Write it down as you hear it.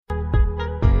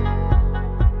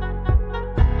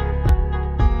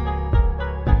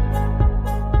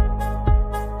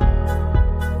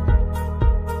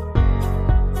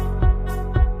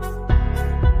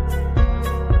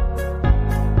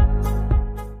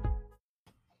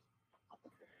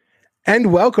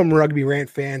And welcome, Rugby Rant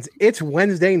fans. It's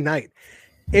Wednesday night.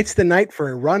 It's the night for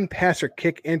a run, pass, or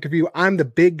kick interview. I'm the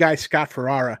big guy, Scott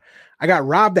Ferrara. I got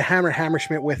Rob the Hammer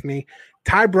Hammerschmidt with me.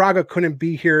 Ty Braga couldn't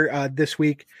be here this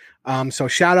week. So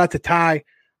shout out to Ty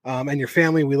and your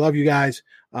family. We love you guys.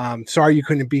 Sorry you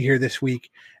couldn't be here this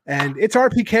week. And it's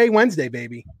RPK Wednesday,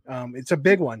 baby. It's a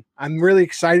big one. I'm really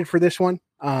excited for this one.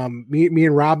 Me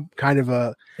and Rob kind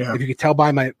of if you could tell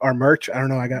by our merch, I don't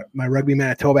know, I got my Rugby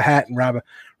Manitoba hat and Rob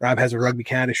has a Rugby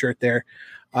Canada shirt there.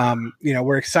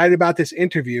 We're excited about this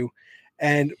interview.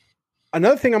 And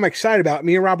another thing I'm excited about,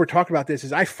 me and Rob were talking about this,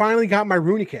 is I finally got my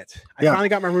Rooney kits. I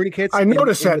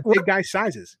noticed that in big guy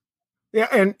sizes. Yeah,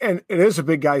 and it is a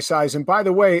big guy size. And by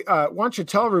the way, why don't you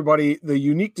tell everybody the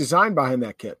unique design behind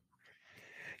that kit?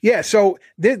 Yeah, so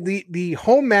the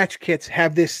home match kits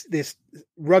have this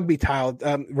subway tile.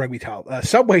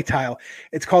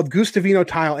 It's called Gustavino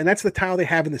tile, and that's the tile they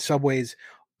have in the subways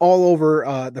all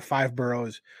over the 5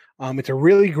 boroughs. It's a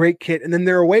really great kit. And then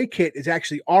their away kit is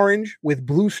actually orange with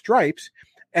blue stripes,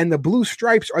 and the blue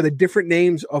stripes are the different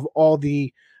names of all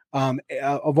the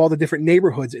different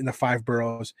neighborhoods in the 5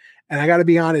 boroughs. And I got to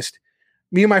be honest,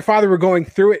 me and my father were going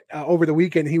through it over the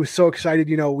weekend. He was so excited.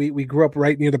 We grew up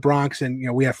right near the Bronx,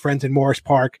 and we have friends in Morris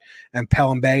Park and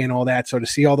Pelham Bay and all that. So to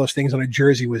see all those things on a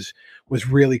jersey was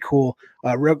really cool.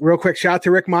 Real quick, shout out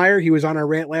to Rick Meyer. He was on our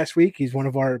rant last week. He's one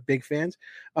of our big fans.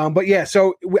 But yeah,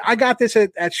 so I got this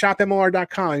at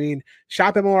shopmlr.com. I mean,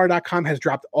 shopmlr.com has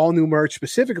dropped all new merch.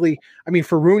 Specifically, I mean,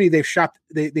 for Rooney, they've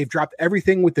dropped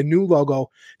everything with the new logo.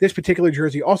 This particular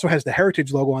jersey also has the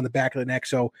Heritage logo on the back of the neck.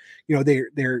 So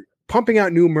they're pumping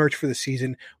out new merch for the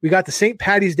season. We got the St.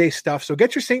 Patty's Day stuff. So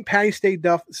get your St. Patty's Day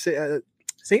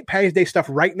stuff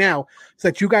right now so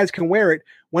that you guys can wear it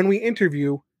when we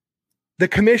interview the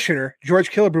commissioner, George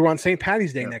Killebrew, on St.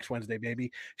 Patty's Day next Wednesday,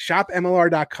 baby.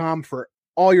 ShopMLR.com for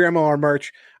all your MLR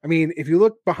merch. I mean, if you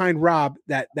look behind Rob,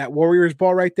 that Warriors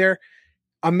ball right there,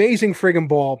 amazing friggin'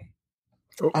 ball.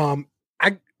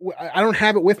 I don't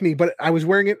have it with me, but I was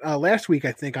wearing it last week,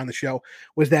 I think, on the show.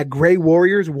 Was that gray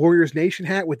Warriors Nation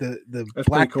hat with the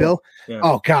black bill? Yeah.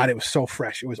 Oh, God, it was so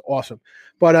fresh. It was awesome.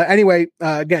 But anyway,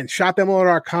 again,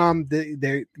 shopmlr.com.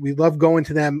 We love going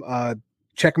to them.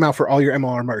 Check them out for all your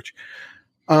MLR merch.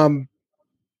 I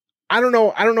don't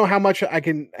know how much I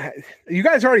can. You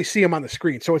guys already see them on the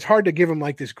screen, so it's hard to give him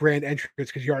like this grand entrance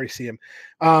because you already see him.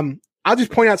 I'll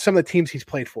just point out some of the teams he's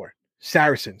played for: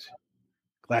 Saracens,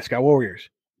 Glasgow Warriors,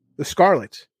 the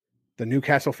Scarlets, the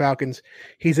Newcastle Falcons.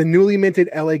 He's a newly minted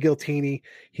LA Giltini.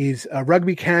 He's a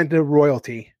Rugby Canada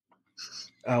royalty.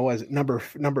 Was it number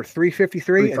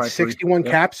 353 and 61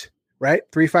 caps, right?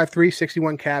 353,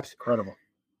 61 caps. Incredible.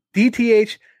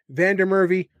 DTH Vander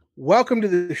Merwe, welcome to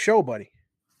the show, buddy.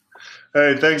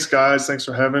 Hey, thanks, guys. Thanks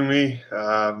for having me.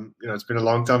 It's been a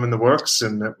long time in the works,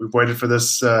 and we've waited for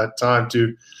this time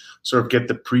to sort of get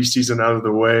the preseason out of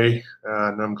the way.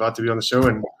 And I'm glad to be on the show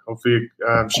and hopefully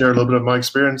share a little bit of my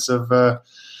experience of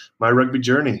my rugby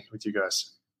journey with you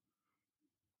guys.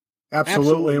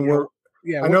 Absolutely. And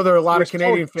I know there are a lot of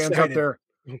Canadian fans out there.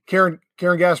 Karen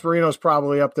Gasparino is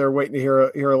probably up there waiting to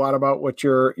hear a lot about what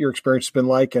your experience has been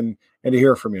like and to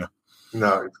hear from you.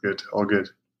 No, it's good. All good.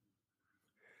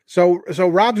 So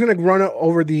Rob's going to run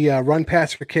over the run,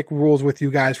 pass, or kick rules with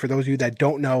you guys. For those of you that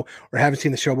don't know or haven't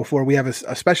seen the show before, we have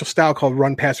a special style called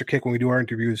run, pass, or kick when we do our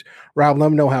interviews. Rob, let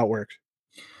them know how it works.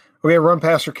 Okay, run,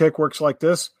 pass, or kick works like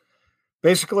this.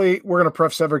 Basically, we're going to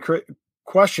preface every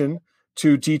question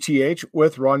to DTH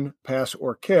with run, pass,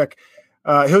 or kick.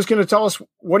 He's going to tell us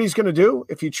what he's going to do.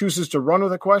 If he chooses to run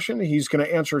with a question, he's going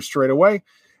to answer it straight away.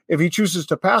 If he chooses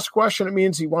to pass a question, it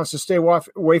means he wants to stay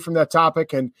away from that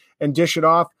topic and dish it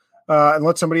off and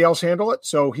let somebody else handle it.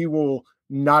 So he will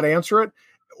not answer it.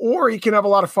 Or he can have a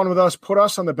lot of fun with us, put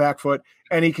us on the back foot,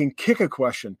 and he can kick a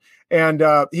question. And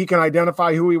he can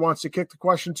identify who he wants to kick the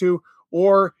question to.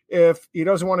 Or if he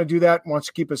doesn't want to do that, wants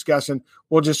to keep us guessing,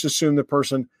 we'll just assume the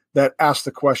person that asked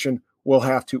the question will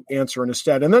have to answer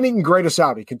instead. And then he can grade us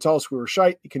out. He can tell us we were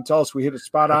shite. He can tell us we hit it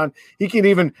spot on. He can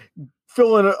even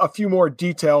fill in a few more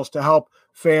details to help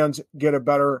fans get a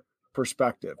better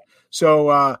perspective.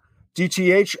 So,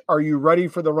 DTH, are you ready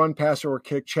for the run, pass, or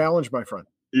kick challenge, my friend?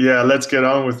 Yeah, let's get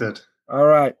on with it. All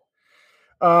right.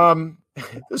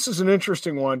 This is an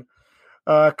interesting one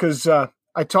because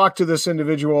I talked to this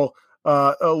individual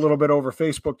a little bit over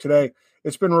Facebook today.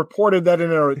 It's been reported that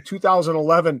in a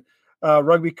 2011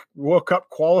 Rugby World Cup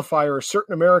qualifier, a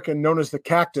certain American known as the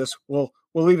Cactus, we'll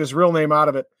leave his real name out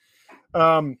of it,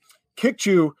 kicked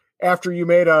you after you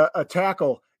made a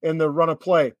tackle in the run of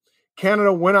play.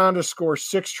 Canada went on to score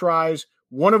 6 tries,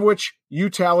 one of which you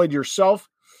tallied yourself,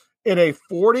 in a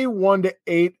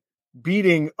 41-8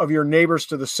 beating of your neighbors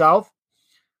to the south?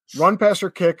 Run, pass, or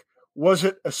kick, was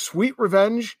it a sweet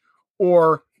revenge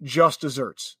or just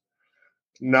desserts?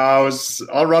 No,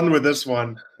 I'll run with this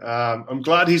one. I'm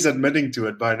glad he's admitting to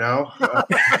it by now. I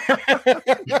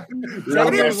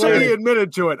didn't say he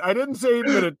admitted to it.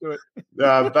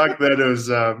 Back then, it was,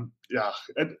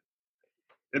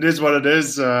 it is what it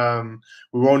is.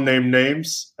 We won't name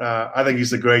names. I think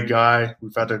he's a great guy.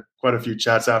 We've had quite a few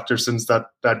chats since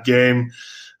that game.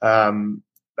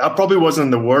 That probably wasn't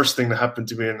the worst thing that happened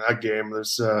to me in that game.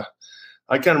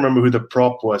 I can't remember who the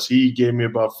prop was. He gave me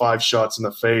about 5 shots in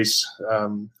the face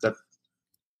that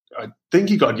I think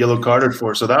he got yellow carded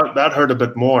for. So that hurt a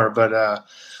bit more. But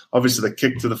obviously the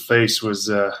kick to the face was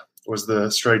the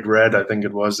straight red, I think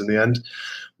it was in the end.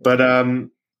 But I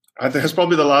think it's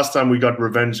probably the last time we got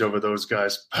revenge over those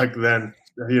guys back then.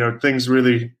 Things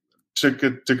really took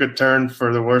a turn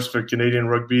for the worse for Canadian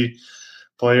rugby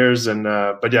players. And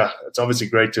but yeah, it's obviously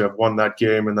great to have won that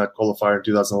game and that qualifier in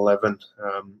 2011.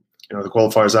 The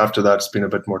qualifiers after that, it's been a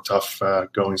bit more tough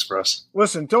goings for us.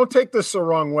 Listen, don't take this the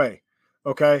wrong way,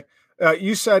 okay?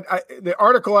 You said the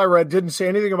article I read didn't say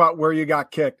anything about where you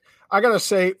got kicked. I got to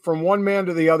say, from one man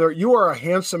to the other, you are a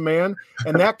handsome man,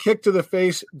 and that kick to the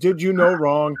face did you no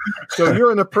wrong. So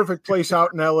you're in the perfect place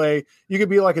out in L.A. You could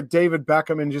be like a David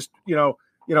Beckham and just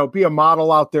be a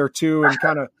model out there too, and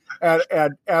kind of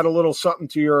add a little something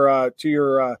to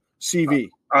your CV.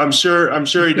 I'm sure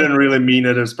he didn't really mean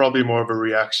it. It's probably more of a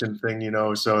reaction thing,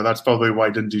 so that's probably why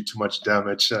he didn't do too much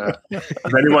damage.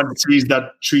 If anyone sees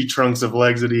that tree trunks of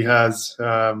legs that he has,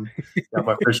 my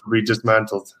fish will be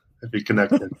dismantled if he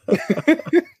connected.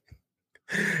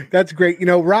 That's great.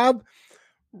 Rob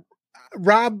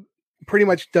pretty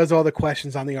much does all the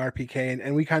questions on the RPK,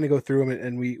 and we kind of go through them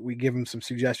and we give him some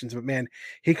suggestions. But man,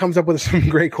 he comes up with some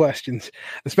great questions,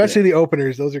 especially the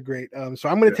openers. Those are great. So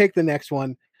I'm going to take the next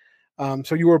one.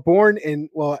 So you were born in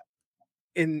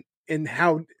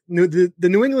how the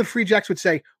New England Free Jacks would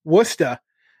say Worcester,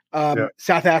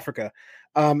 South Africa.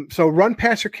 So run,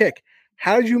 pass, or kick.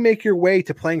 How did you make your way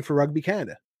to playing for Rugby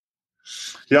Canada?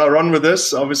 Yeah, I'll run with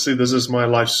this. Obviously, this is my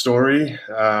life story,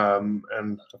 and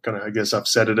I guess I've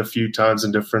said it a few times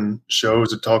in different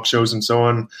shows, or talk shows, and so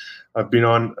on. I've been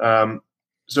on.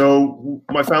 So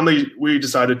my family, we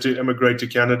decided to immigrate to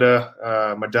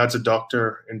Canada. My dad's a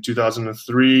doctor. In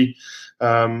 2003,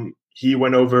 he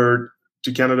went over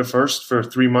to Canada first for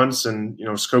 3 months and,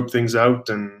 scoped things out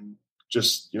and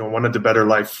just, wanted the better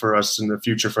life for us in the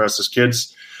future for us as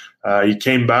kids. He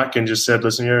came back and just said,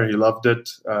 listen here, he loved it.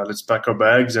 Let's pack our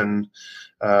bags and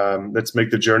let's make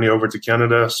the journey over to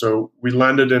Canada. So we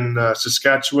landed in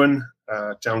Saskatchewan,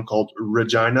 a town called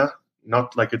Regina,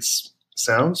 not like it's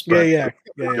sounds, but yeah.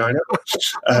 It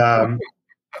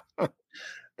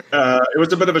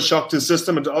was a bit of a shock to the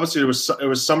system, and obviously it was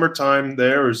summertime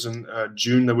there. It was in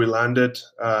June that we landed.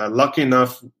 Lucky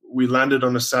enough, we landed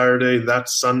on a Saturday. That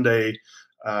Sunday,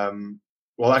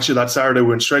 that Saturday we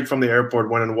went straight from the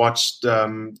airport, went and watched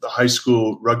the high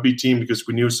school rugby team because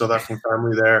we knew a South African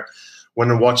family there. Went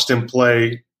and watched him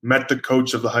play. Met the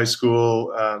coach of the high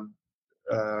school,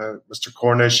 Mr.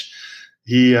 Cornish.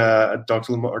 He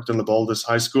Dr. Martin Lebalda's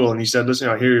high school, and he said, listen,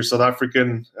 I hear you're South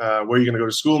African. Where are you going to go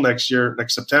to school next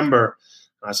September?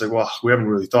 And I said, well, we haven't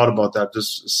really thought about that.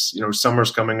 This summer's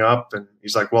coming up. And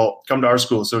he's like, well, come to our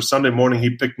school. So Sunday morning,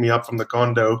 he picked me up from the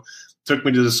condo, took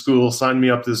me to the school, signed me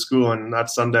up to the school. And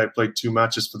that Sunday, I played 2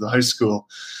 matches for the high school.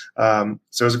 So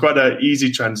it was quite an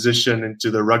easy transition into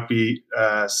the rugby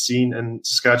scene in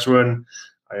Saskatchewan.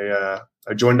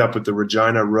 I joined up with the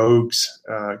Regina Rogues,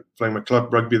 playing my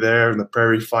club rugby there, and the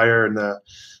Prairie Fire, and the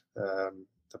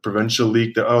provincial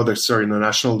league. The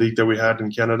national league that we had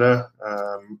in Canada.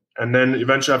 And then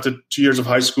eventually, after 2 years of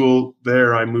high school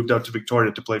there, I moved out to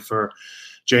Victoria to play for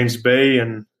James Bay,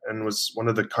 and was one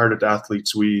of the carded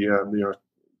athletes. We,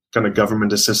 kind of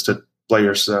government assisted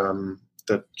players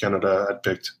that Canada had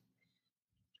picked.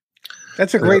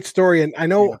 That's a great story, and I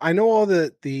know all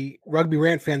the Rugby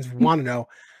Rant fans want to know.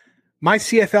 My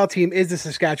CFL team is the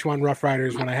Saskatchewan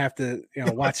Roughriders when I have to,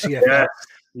 watch CFL.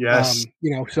 Yes.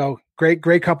 So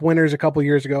great cup winners a couple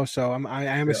years ago. So I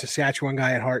am a Saskatchewan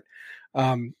guy at heart.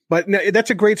 But no, that's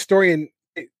a great story. And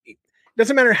it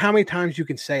doesn't matter how many times you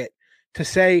can say it. To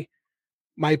say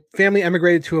my family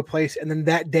emigrated to a place and then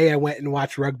that day I went and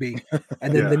watched rugby.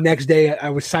 And then the next day I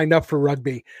was signed up for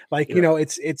rugby.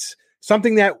 It's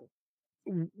something that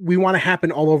we want to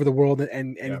happen all over the world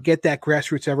and get that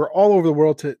grassroots ever all over the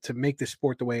world to make this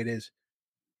sport the way it is.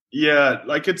 Yeah.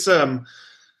 Like it's, from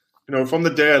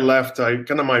the day I left, I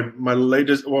kind of my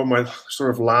latest or my sort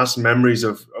of last memories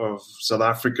of South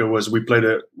Africa was we played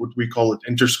what we call it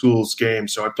interschools game.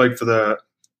 So I played for the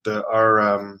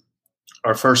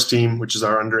our first team, which is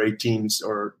our under 18s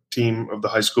or team of the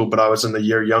high school, but I was in the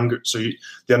year younger. So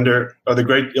the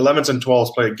grade 11s and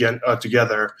 12s play again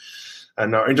together.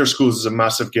 And our inter-schools is a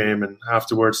massive game. And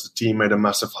afterwards, the team made a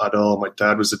massive huddle. My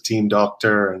dad was a team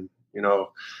doctor. And,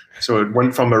 so it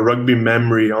went from a rugby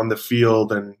memory on the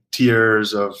field and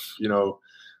tears of, I'm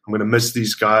going to miss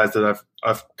these guys that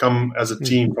I've come as a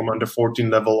team from under 14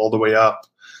 level all the way up.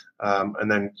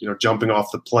 And then, jumping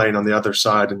off the plane on the other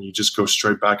side, and you just go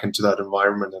straight back into that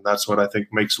environment. And that's what I think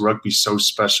makes rugby so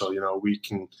special. We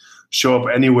can show up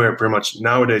anywhere, pretty much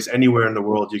nowadays, anywhere in the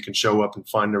world, you can show up and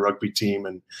find a rugby team,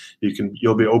 and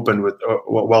you'll be welcomed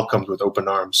with open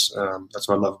arms. That's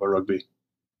what I love about rugby.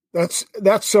 That's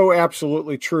so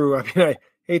absolutely true. I mean, I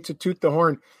hate to toot the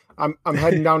horn. I'm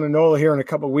heading down to NOLA here in a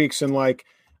couple of weeks, and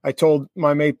I told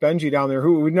my mate Benji down there,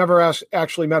 who we never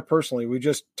actually met personally. We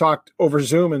just talked over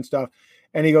Zoom and stuff.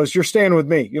 And he goes, "You're staying with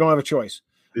me. You don't have a choice."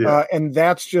 Yeah. And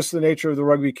that's just the nature of the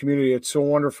rugby community. It's so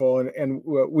wonderful. And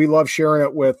we love sharing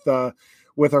it with our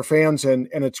fans. And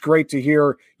it's great to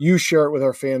hear you share it with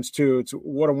our fans too.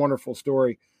 What a wonderful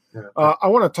story. Yeah. I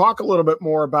want to talk a little bit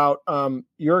more about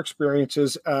your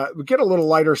experiences. We get a little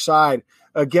lighter side.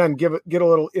 Again, get a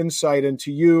little insight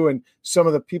into you and some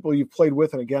of the people you've played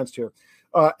with and against here.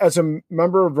 As a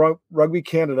member of Rugby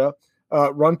Canada,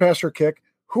 Run, Pass, or Kick,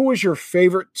 who was your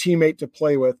favorite teammate to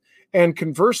play with? And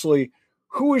conversely,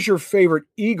 who is your favorite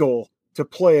Eagle to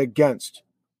play against?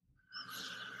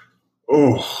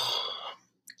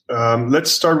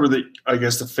 Let's start with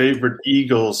the favorite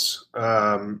Eagles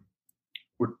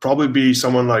would probably be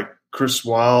someone like Chris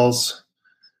Wiles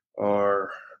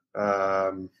or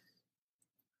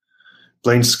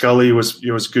Blaine Scully.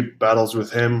 Was good battles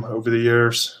with him over the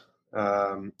years.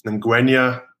 And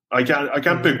Nguenya. I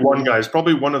can't pick one guy. It's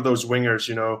probably one of those wingers.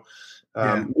 Me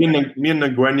and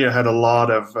Nguenya had a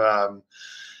lot of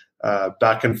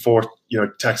back and forth,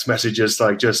 text messages,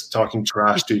 like just talking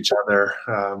trash to each other.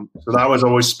 So that was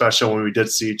always special when we did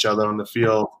see each other on the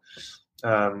field.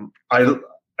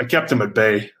 I kept him at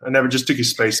bay. I never just took his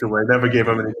space away. Never gave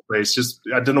him any space.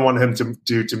 I didn't want him to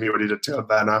do to me what he did to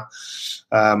Havana.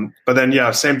 But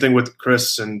then, same thing with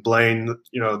Chris and Blaine.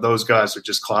 Those guys are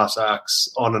just class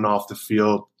acts on and off the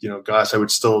field. Guys I would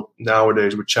still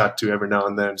nowadays would chat to every now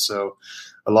and then. So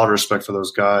a lot of respect for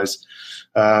those guys.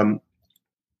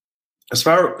 As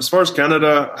far as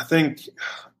Canada, I think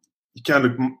you can't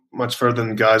look much further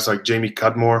than guys like Jamie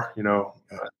Cudmore.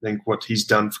 I think what he's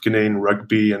done for Canadian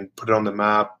rugby and put it on the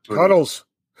map. Cuddles.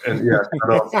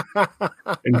 Cuddles.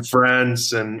 In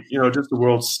France, and just the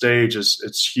world stage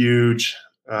it's huge.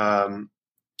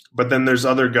 But then there's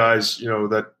other guys,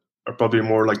 that are probably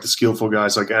more like the skillful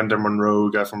guys, like Ander Monroe,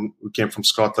 guy who came from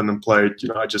Scotland and played.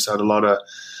 I just had a lot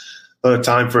of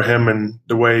time for him, and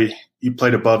the way he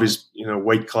played above his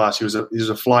weight class. He was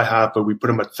a fly half, but we put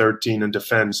him at 13 in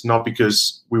defense, not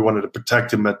because we wanted to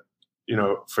protect him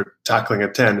for tackling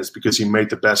at 10. It's because he made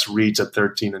the best reads at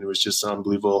 13, and he was just an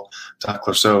unbelievable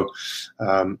tackler. So,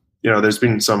 there's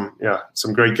been some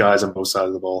great guys on both sides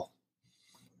of the ball.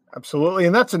 Absolutely.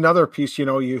 And that's another piece,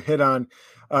 you hit on,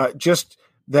 just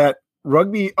that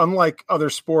rugby, unlike other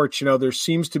sports, there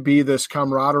seems to be this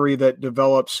camaraderie that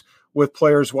develops with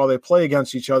players while they play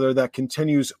against each other that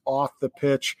continues off the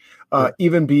pitch,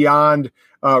 even beyond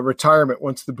retirement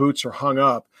once the boots are hung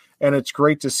up. And it's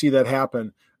great to see that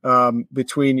happen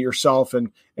between yourself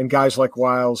and guys like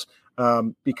Wiles,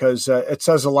 because it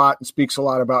says a lot and speaks a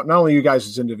lot about not only you guys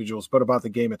as individuals, but about the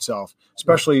game itself,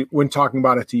 especially when talking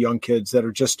about it to young kids that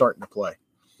are just starting to play.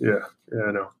 Yeah,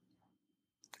 I know.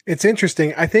 It's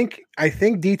interesting. I think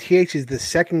DTH is the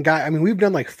second guy. I mean, we've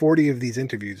done like 40 of these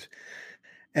interviews,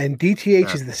 and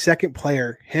DTH is the second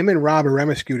player, him and Rob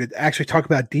Aremascu, to actually talk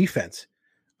about defense.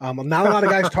 Not a lot of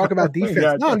guys talk about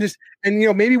defense.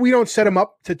 Maybe we don't set them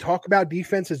up to talk about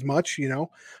defense as much,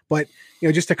 but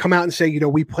just to come out and say,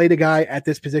 we played a guy at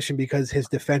this position because his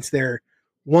defense there,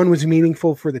 one, was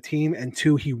meaningful for the team, and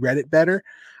two, he read it better.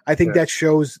 I think that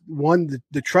shows, one,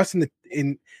 the trust in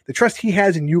the trust he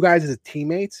has in you guys as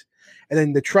teammates, and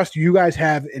then the trust you guys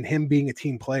have in him being a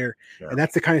team player. Yeah. And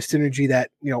that's the kind of synergy that,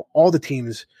 all the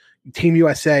teams, Team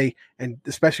USA and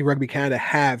especially Rugby Canada,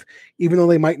 have, even though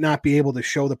they might not be able to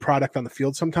show the product on the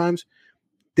field sometimes.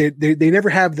 They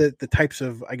never have the types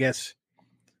of, I guess,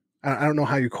 I don't know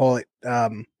how you call it,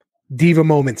 diva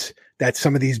moments that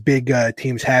some of these big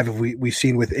teams have. We've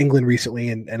seen with England recently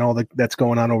and all that's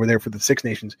going on over there for the Six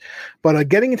Nations. But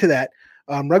getting into that,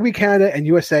 Rugby Canada and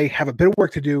USA have a bit of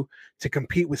work to do to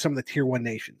compete with some of the Tier 1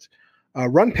 nations.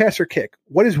 Run, Pass, or Kick.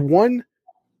 What is one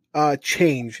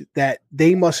change that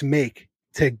they must make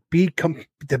to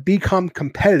become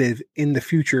competitive in the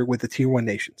future with the Tier 1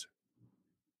 nations?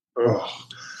 Oh,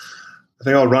 I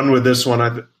think I'll run with this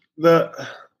one.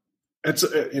 It's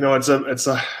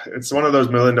one of those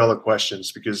 $1 million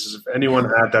questions, because if anyone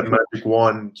had that magic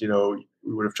wand,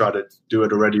 we would have tried to do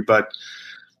it already. But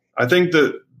I think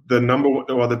the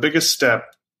biggest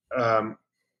step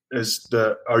is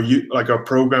our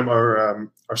program, our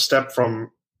step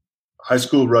from high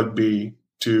school rugby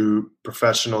to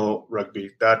professional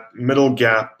rugby. That middle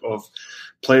gap of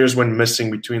players went missing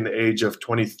between the age of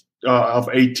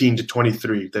 18 to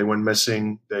 23. They went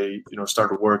missing. They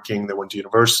started working. They went to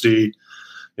university.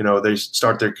 They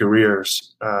start their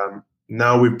careers.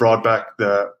 Now we've brought back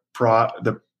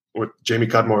what Jamie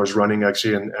Cudmore is running,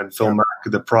 actually, and Phil Mack,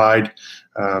 the Pride.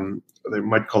 They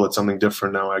might call it something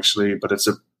different now, actually, but it's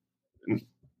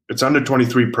under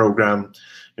 23 program.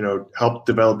 Help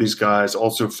develop these guys,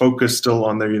 also focus still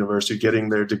on their university, getting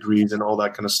their degrees and all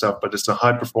that kind of stuff. But it's a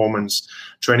high performance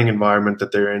training environment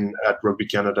that they're in at Rugby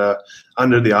Canada,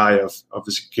 under the eye of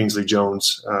Kingsley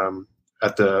Jones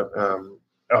out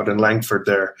in Langford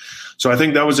there. So I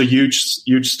think that was a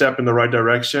huge step in the right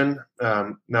direction.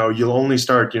 Now you'll only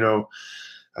start,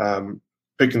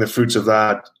 picking the fruits of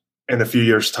that in a few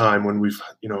years' time, when we've,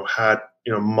 had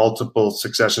multiple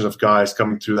successions of guys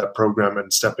coming through that program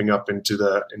and stepping up into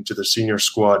the senior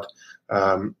squad.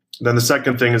 Then the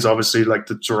second thing is obviously like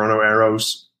the Toronto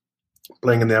Arrows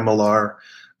playing in the MLR.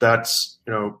 That's,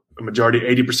 a majority,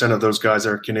 80% of those guys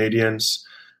are Canadians.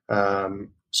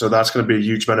 So that's going to be a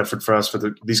huge benefit for us, for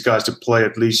these guys to play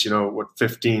at least,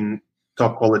 15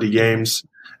 top quality games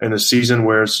in a season.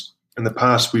 Whereas in the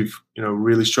past, we've,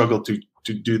 really struggled to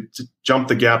jump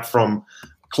the gap from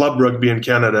club rugby in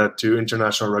Canada to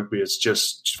international rugby. It's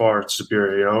just far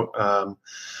superior,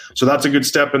 so that's a good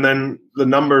step. And then the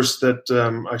numbers that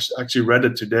I actually read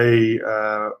it today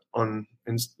on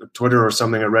Twitter or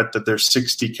something. I read that there's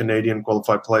 60 Canadian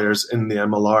qualified players in the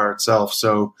MLR itself.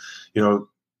 So,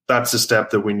 that's the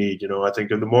step that we need. I think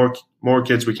the more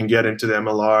kids we can get into the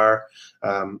MLR,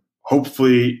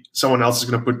 hopefully someone else is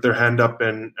going to put their hand up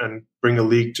and bring a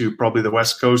league to probably the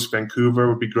West Coast. Vancouver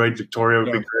would be great. Victoria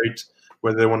would be great,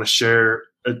 whether they want to share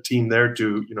a team there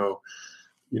to,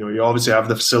 you obviously have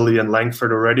the facility in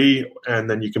Langford already, and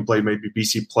then you can play maybe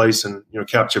BC Place and,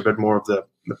 capture a bit more of the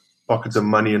pockets of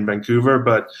money in Vancouver.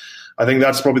 But I think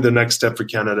that's probably the next step for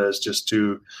Canada, is just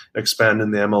to expand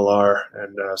in the MLR,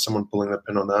 and someone pulling the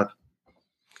pin on that.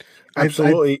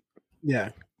 Absolutely.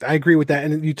 I agree with that.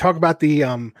 And you talk about the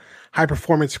high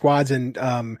performance squads,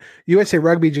 and USA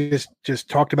Rugby just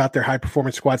talked about their high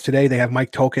performance squads today. They have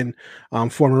Mike Token,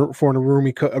 former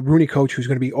Rooney coach, who's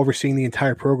going to be overseeing the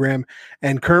entire program,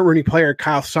 and current Rooney player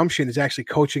Kyle Sumption is actually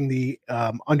coaching the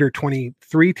under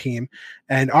 23 team,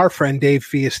 and our friend Dave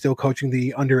Fee is still coaching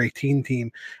the under 18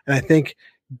 team. And I think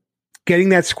getting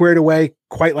that squared away,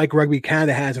 quite like Rugby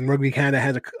Canada has, and Rugby Canada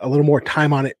has a little more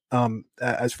time on it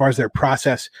as far as their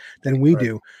process than we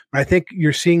do. But I think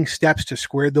you're seeing steps to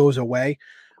square those away,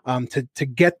 to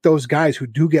get those guys who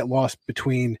do get lost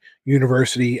between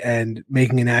university and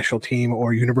making a national team,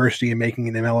 or university and making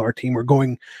an MLR team, or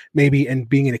going maybe and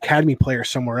being an academy player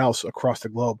somewhere else across the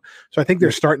globe. So I think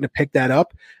they're starting to pick that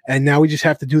up, and now we just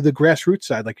have to do the grassroots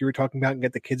side, like you were talking about, and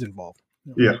get the kids involved.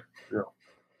 Yeah.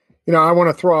 I want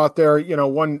to throw out there,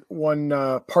 one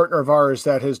partner of ours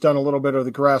that has done a little bit of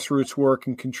the grassroots work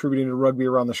and contributing to rugby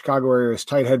around the Chicago area is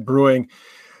Tighthead Brewing.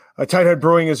 Tighthead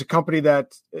Brewing is a company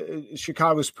that is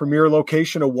Chicago's premier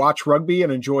location to watch rugby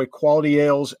and enjoy quality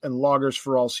ales and lagers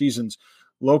for all seasons.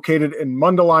 Located in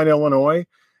Mundelein, Illinois,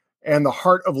 and the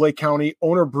heart of Lake County,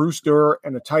 owner Bruce Durr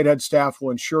and the Tighthead staff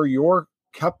will ensure you're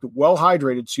kept well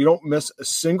hydrated so you don't miss a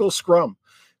single scrum.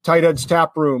 Tighthead's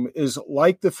Tap Room is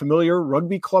like the familiar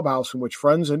rugby clubhouse in which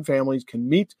friends and families can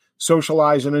meet,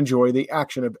 socialize, and enjoy the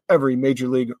action of every Major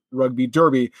League Rugby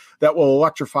derby that will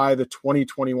electrify the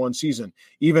 2021 season,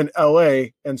 even LA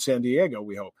and San Diego,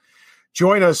 we hope.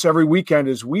 Join us every weekend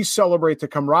as we celebrate the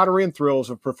camaraderie and thrills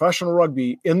of professional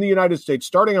rugby in the United States,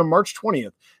 starting on March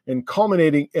 20th and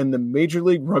culminating in the Major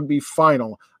League Rugby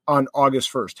final on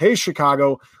August 1st. Hey,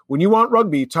 Chicago, when you want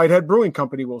rugby, Tighthead Brewing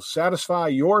Company will satisfy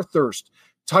your thirst.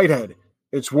 Tighthead,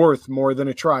 it's worth more than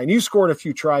a try. And you scored a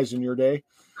few tries in your day.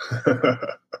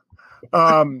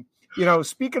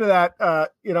 Speaking of that,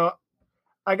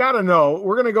 I got to know,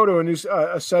 we're going to go to a new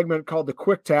segment called the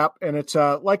Quick Tap, and it's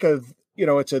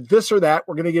it's a this or that.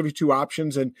 We're going to give you two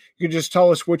options, and you can just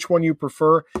tell us which one you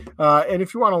prefer. And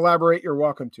if you want to elaborate, you're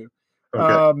welcome to.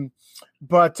 Okay.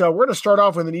 But we're going to start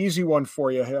off with an easy one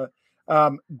for you.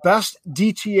 Best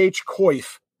DTH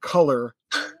coif color,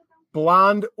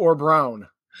 blonde or brown?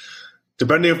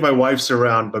 Depending if my wife's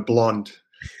around, but blonde.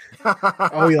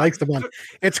 Oh, he likes the blonde.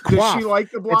 It's Does quaff. she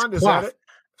like the blonde? Is that it?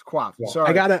 It's quaff. Yeah. Sorry.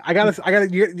 I gotta.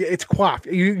 It's quaff.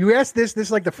 You asked this. This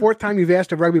is like the fourth time you've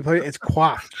asked a rugby player. It's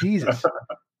quaff. Jesus.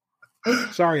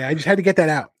 Sorry, I just had to get that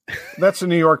out. That's a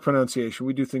New York pronunciation.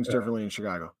 We do things differently in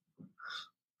Chicago.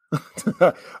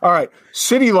 All right.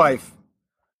 City life,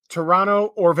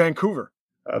 Toronto or Vancouver?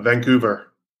 Vancouver.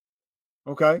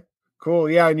 Okay, cool.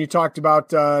 Yeah, and you talked about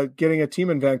getting a team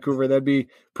in Vancouver. That'd be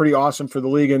pretty awesome for the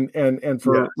league and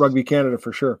for Rugby Canada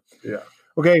for sure. Yeah.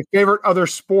 Okay, favorite other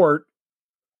sport,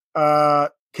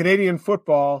 Canadian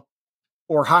football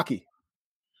or hockey?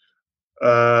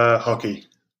 Hockey.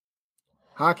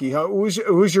 Hockey.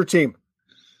 Who's your team?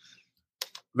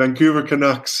 Vancouver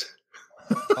Canucks.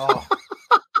 Oh.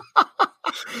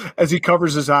 As he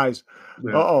covers his eyes.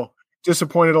 Yeah. Uh-oh.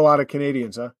 Disappointed a lot of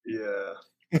Canadians, huh? Yeah.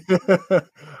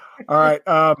 All right.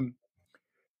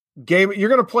 Game. You're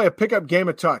going to play a pickup game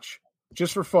of touch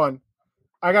just for fun.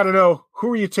 I got to know,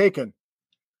 who are you taking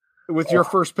with your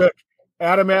first pick?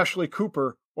 Adam Ashley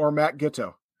Cooper or Matt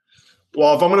Giteau?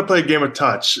 Well, if I'm going to play a game of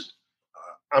touch,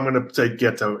 I'm going to take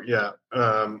Giteau. Yeah.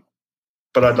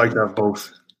 But I'd like to have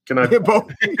both. Can I?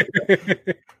 Both.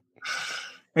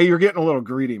 Hey, you're getting a little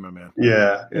greedy, my man.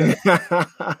 Yeah.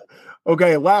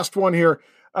 Okay, last one here.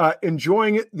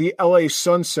 Enjoying the LA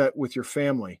sunset with your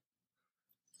family.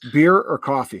 Beer or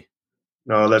coffee?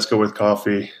 No, let's go with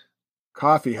coffee.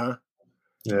 Coffee, huh?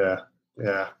 Yeah.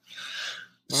 Yeah.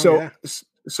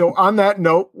 So on that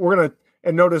note, we're gonna,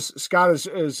 and notice Scott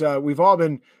is we've all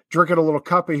been drinking a little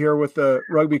cuppy here with the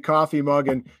Rugby Coffee mug,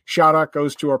 and shout out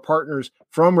goes to our partners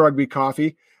from Rugby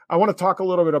Coffee. I want to talk a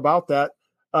little bit about that.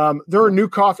 They're a new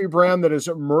coffee brand that has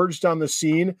emerged on the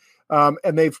scene,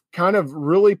 and they've kind of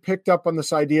really picked up on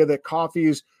this idea that coffee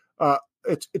is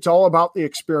it's all about the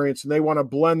experience, and they want to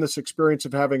blend this experience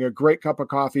of having a great cup of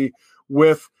coffee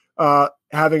with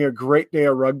having a great day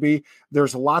of rugby.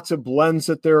 There's lots of blends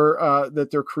that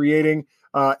they're creating,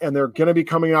 and they're going to be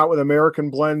coming out with American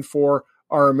blend for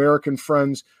our American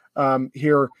friends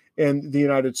here in the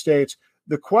United States.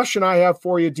 The question I have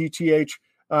for you, DTH,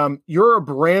 you're a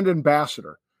brand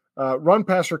ambassador. Run,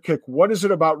 pass, or kick. What is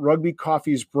it about Rugby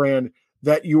Coffee's brand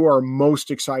that you are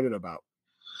most excited about?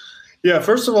 Yeah,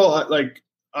 first of all,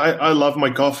 I love my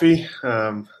coffee.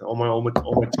 All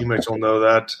my teammates all know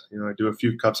that. I do a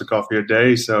few cups of coffee a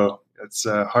day, so it's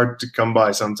hard to come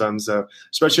by sometimes.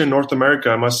 Especially in North America,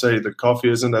 I must say the coffee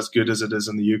isn't as good as it is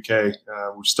in the UK.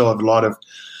 We still have a lot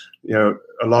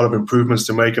of improvements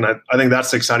to make, and I think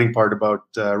that's the exciting part about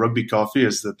Rugby Coffee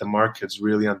is that the market's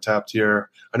really untapped here.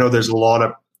 I know there's a lot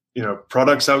of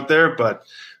products out there, but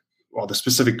the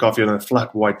specific coffee and a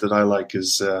flat white that I like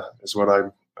is what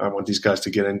I want these guys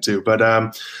to get into. But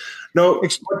no,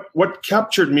 what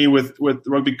captured me with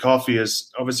Rugby Coffee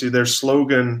is obviously their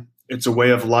slogan. It's a way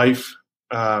of life.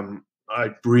 I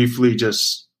briefly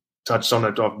just touched on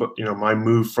it, but my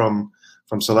move from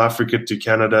South Africa to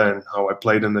Canada and how I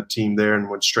played in the team there and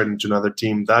went straight into another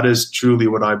team. That is truly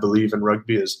what I believe in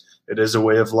rugby is. It is a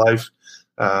way of life.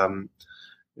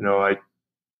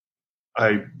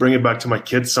 I bring it back to my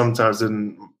kids sometimes,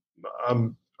 and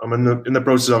I'm in the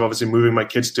process of obviously moving my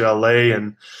kids to LA,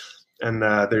 and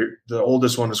the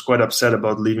oldest one is quite upset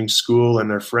about leaving school and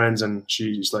their friends, and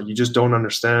she's like, "You just don't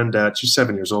understand, Dad." She's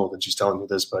 7 years old, and she's telling me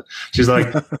this, but she's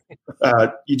like,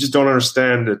 "You just don't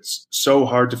understand. It's so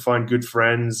hard to find good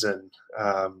friends and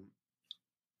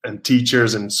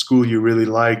teachers and school you really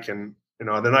like." And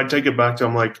then I take it back to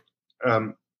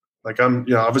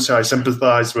obviously I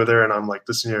sympathize with her, and I'm like,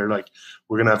 "Listen here,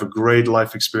 we're gonna have a great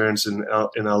life experience in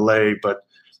LA, but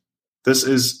this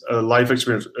is a life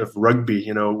experience of rugby.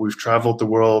 We've traveled the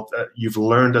world. You've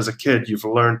learned as a kid. You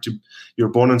were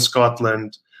born in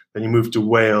Scotland, then you moved to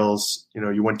Wales.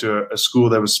 You went to a school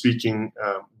that was speaking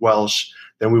Welsh.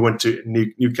 Then we went to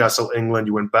Newcastle, England.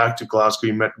 You went back to Glasgow.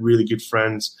 You met really good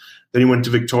friends. Then you went to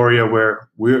Victoria, where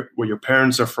your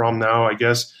parents are from now, I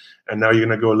guess. And now you're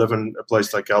going to go live in a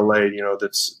place like LA,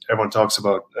 that's everyone talks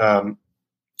about.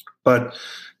 But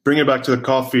bring it back to the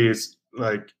coffee is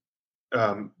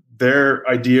their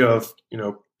idea of,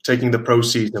 taking the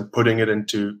proceeds and putting it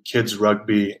into kids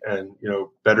rugby and,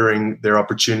 bettering their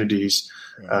opportunities.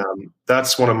 Yeah.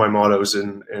 That's one of my mottos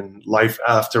in life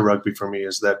after rugby for me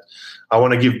is that I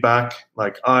want to give back.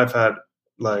 I've had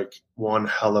one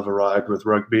hell of a ride with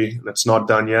rugby and it's not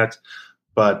done yet.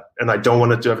 And I don't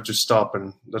want it to ever to stop.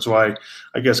 And that's why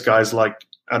I guess guys like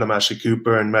Adam Ashley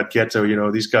Cooper and Matt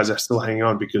Giteau, these guys are still hanging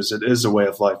on because it is a way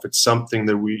of life. It's something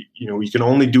that we can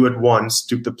only do it once,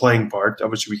 do the playing part.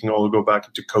 Obviously, we can all go back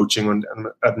into coaching and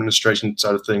administration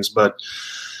side of things. But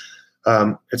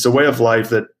it's a way of life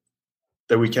that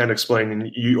that we can't explain. And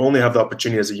you only have the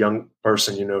opportunity as a young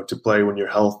person, to play when you're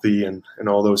healthy and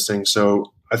all those things.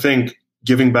 So I think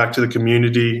giving back to the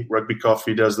community, Rugby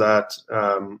Coffee does that.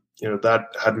 That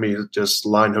had me just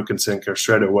line, hook, and sinker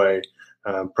straight away.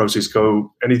 Proceeds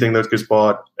go, anything that gets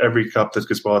bought, every cup that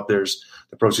gets bought,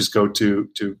 the proceeds go to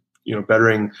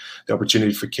bettering the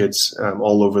opportunity for kids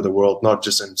all over the world, not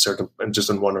just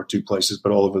in one or two places,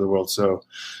 but all over the world. So,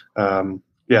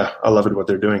 I love it what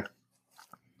they're doing.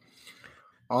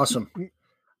 Awesome.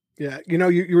 Yeah,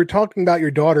 you were talking about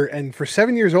your daughter, and for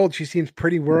 7 years old, she seems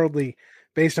pretty worldly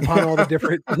based upon all the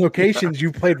different locations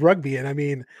you played rugby in. I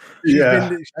mean, I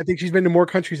think she's been to more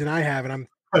countries than I have, and I'm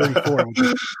 34, which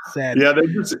is sad. Yeah,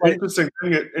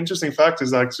 the interesting fact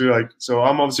is actually so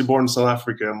I'm obviously born in South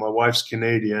Africa. My wife's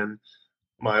Canadian.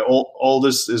 My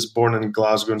oldest is born in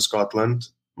Glasgow in Scotland.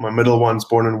 My middle one's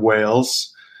born in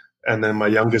Wales, and then my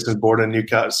youngest is born in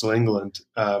Newcastle, England.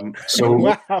 So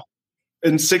wow.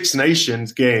 In Six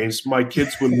Nations games, my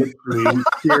kids would literally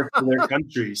cheer for their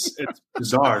countries. It's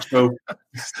bizarre. So,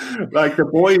 the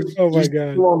boys, oh my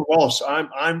God, on Walsh.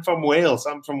 I'm from Wales.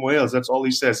 I'm from Wales. That's all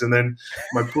he says. And then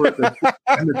my poor,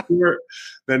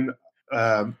 then.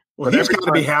 Well, he's going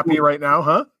to be happy right now,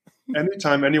 huh?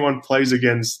 Anytime anyone plays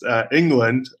against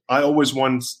England, I always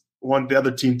want the other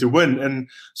team to win. And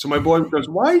so my boy goes,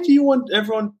 "Why do you want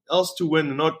everyone else to win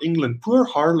and not England? Poor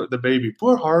Harlow, the baby.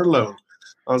 Poor Harlow."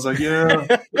 I was like,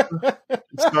 yeah,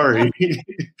 sorry.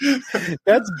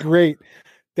 That's great.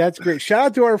 That's great. Shout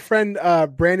out to our friend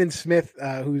Brandon Smith,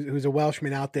 who's a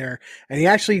Welshman out there, and he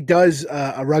actually does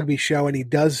a rugby show, and he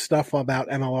does stuff about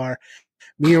MLR.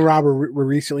 Me and Rob were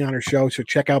recently on our show, so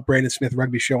check out Brandon Smith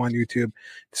Rugby Show on YouTube.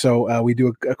 So we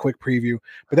do a quick preview.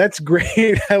 But that's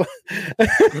great.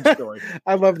 Good story.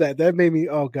 I love that. That made me,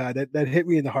 oh God, that hit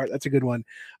me in the heart. That's a good one.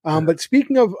 But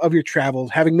speaking of your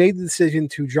travels, having made the decision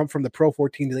to jump from the Pro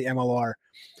 14 to the MLR,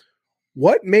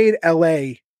 what made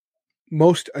LA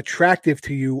most attractive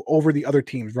to you over the other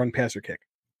teams, run, pass, or kick?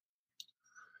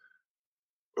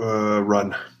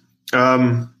 Run.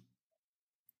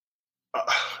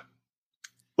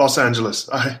 Los Angeles.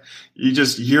 You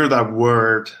just hear that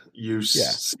word. You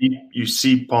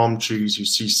see palm trees. You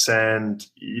see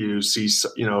sand. You see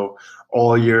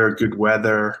all year good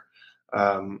weather.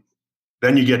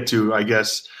 Then you get to, I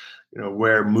guess,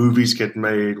 where movies get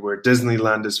made, where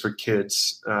Disneyland is for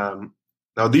kids.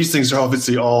 Now these things are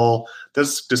obviously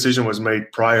this decision was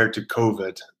made prior to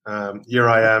COVID. Here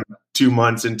I am 2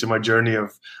 months into my journey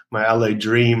of my LA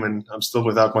dream, and I'm still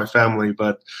without my family,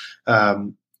 but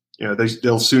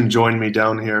they'll soon join me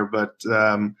down here. But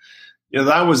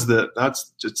that's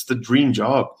the dream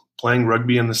job, playing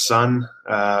rugby in the sun.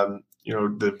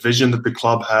 The vision that the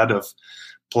club had of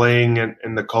playing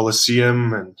in the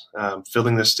Coliseum and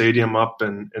filling the stadium up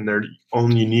in their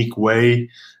own unique way.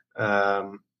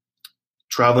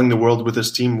 Traveling the world with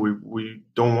this team, we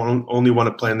don't only want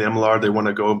to play in the MLR. They want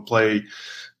to go and play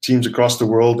teams across the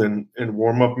world in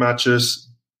warm-up matches.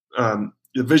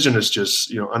 The vision is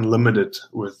just unlimited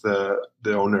with the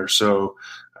owner, so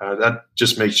that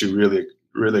just makes you really,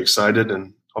 really excited.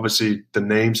 And obviously the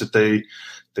names that they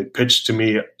pitched to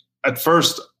me at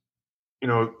first,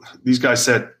 these guys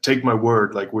said, "Take my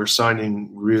word, we're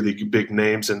signing really big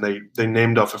names," and they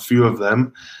named off a few of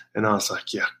them, and I was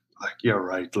like, yeah,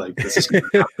 right, this is gonna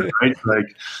happen,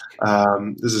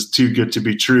 right? This is too good to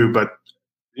be true. But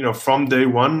from day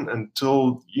one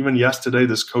until even yesterday,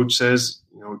 this coach says,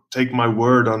 take my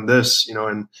word on this,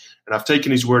 and I've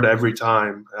taken his word every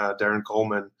time, Darren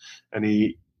Coleman. And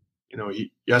he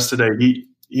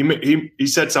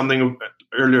said something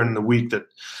earlier in the week that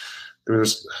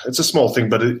it's a small thing,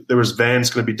 but there was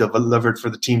vans going to be delivered for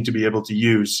the team to be able to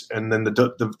use. And then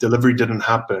the delivery didn't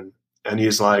happen. And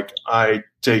he's like, I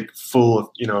take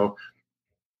full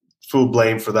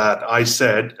blame for that. I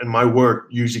said, and my word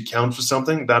usually counts for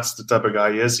something. That's the type of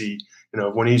guy he is. He,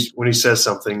 when he says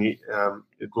something,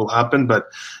 it will happen. But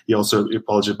he also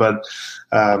apologized. But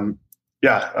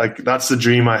that's the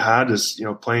dream I had, is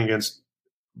playing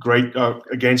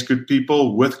against good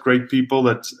people, with great people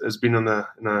that has been in a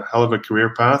hell of a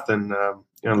career path, and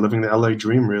living the LA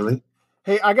dream, really.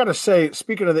 Hey, I got to say,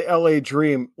 speaking of the LA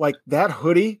dream, that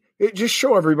hoodie, just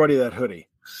show everybody that hoodie.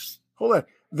 Hold on.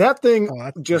 That thing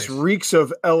just reeks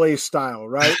of LA style,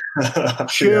 right?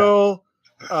 Chill,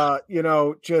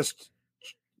 just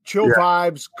chill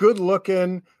vibes, good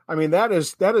looking. I mean, that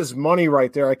is money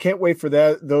right there. I can't wait for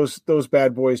those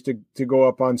bad boys to go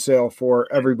up on sale for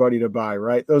everybody to buy,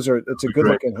 right? It's a good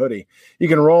looking hoodie. You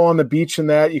can roll on the beach in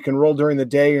that. You can roll during the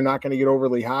day. You're not going to get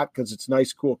overly hot because it's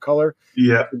nice, cool color.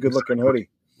 Yeah. It's a good looking hoodie.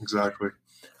 Exactly.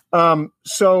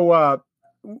 So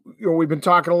we've been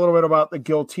talking a little bit about the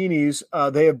Giltinis.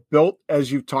 They have built,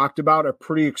 as you've talked about, a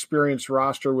pretty experienced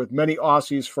roster with many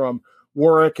Aussies from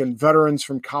Warwick and veterans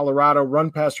from Colorado.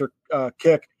 Run, pass, or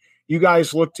kick. You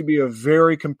guys look to be a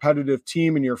very competitive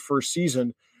team in your first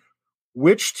season.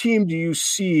 Which team do you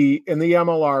see in the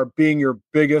MLR being your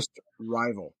biggest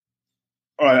rival?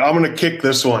 All right, I'm going to kick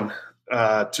this one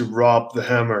to Rob the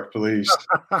Hammer, please.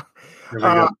 Here we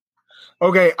go.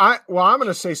 Okay, I'm going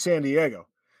to say San Diego,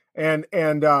 and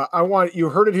I want you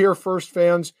heard it here first,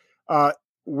 fans.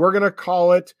 We're going to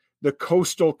call it the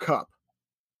Coastal Cup.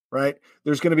 Right?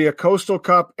 There's going to be a Coastal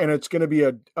Cup, and it's going to be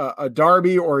a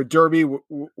derby or a derby,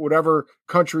 whatever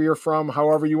country you're from,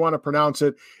 however you want to pronounce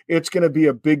it. It's going to be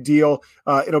a big deal.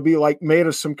 It'll be like made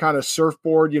of some kind of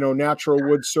surfboard, natural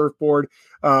wood surfboard,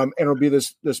 and it'll be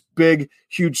this big,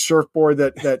 huge surfboard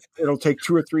that it'll take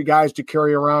 2 or 3 guys to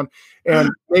carry around. And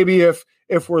maybe if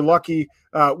we're lucky,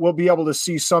 we'll be able to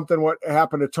see something what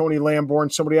happened to Tony Lamborn.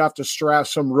 Somebody will have to strap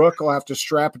some rook will have to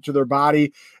strap it to their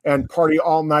body and party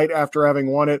all night after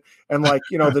having won it. And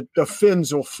the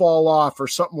fins will fall off or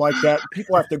something like that.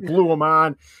 People have to glue them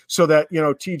on so that,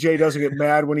 TJ doesn't get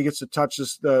mad when he gets to touch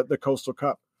the Coastal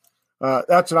Cup.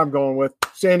 That's what I'm going with.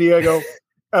 San Diego,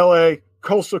 LA,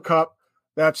 Coastal Cup.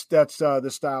 That's the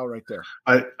style right there.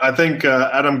 I think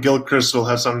Adam Gilchrist will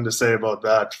have something to say about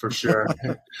that for sure.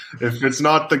 If it's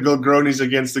not the Gilgronis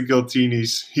against the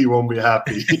Giltinis, he won't be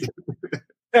happy.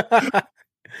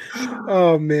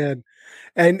 Oh man.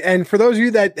 And for those of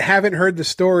you that haven't heard the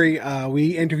story,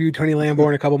 we interviewed Tony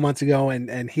Lamborn a couple months ago,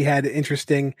 and he had an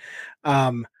interesting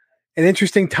time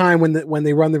when he won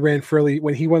the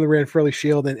Ranfurly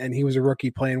Shield, and he was a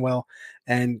rookie playing well,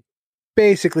 and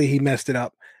basically he messed it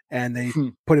up. And they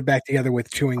put it back together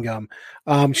with chewing gum.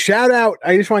 Shout out!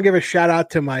 I just want to give a shout out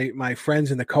to my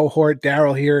friends in the cohort,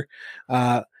 Daryl here,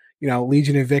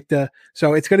 Legion Invicta.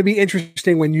 So it's going to be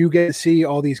interesting when you get to see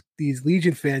all these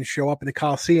Legion fans show up in the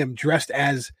Coliseum dressed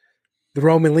as the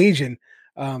Roman Legion.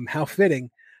 How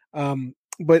fitting!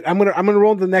 But I'm gonna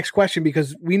roll to the next question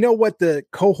because we know what the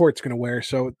cohort's going to wear.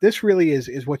 So this really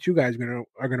is what you guys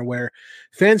are going to wear.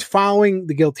 Fans following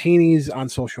the Giltinis on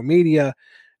social media,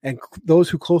 and those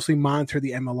who closely monitor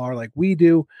the MLR like we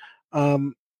do,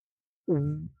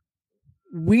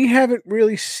 we haven't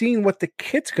really seen what the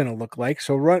kit's going to look like.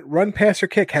 So run, pass, or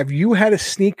kick. Have you had a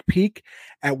sneak peek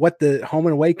at what the home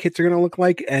and away kits are going to look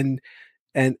like, and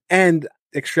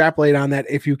extrapolate on that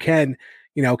if you can?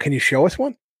 Can you show us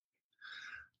one?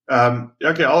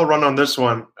 Okay, I'll run on this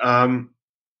one.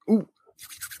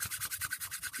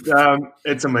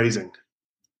 It's amazing.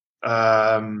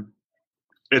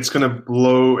 It's going to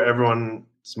blow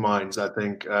everyone's minds. I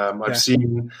think I've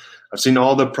seen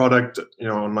all the product,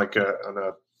 on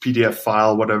a PDF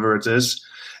file, whatever it is.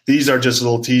 These are just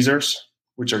little teasers,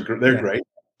 which are great,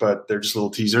 but they're just little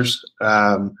teasers.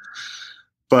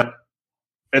 But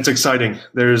it's exciting.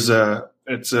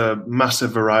 It's a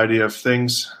massive variety of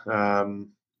things. But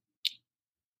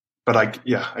I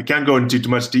can't go into too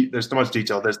much. There's too much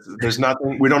detail. There's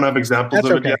nothing. We don't have examples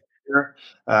of it yet here.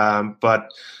 But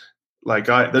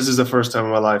this is the first time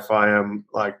in my life I am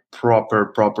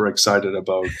proper excited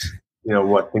about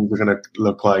what things are going to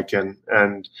look like and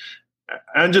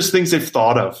just things they've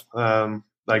thought of.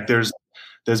 There's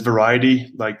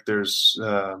variety. There's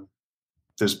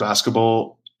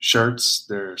basketball shirts.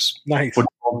 There's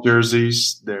football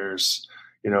jerseys. There's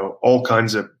all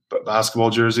kinds of basketball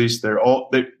jerseys.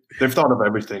 They've thought of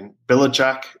everything. Bill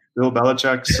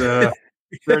Belichick's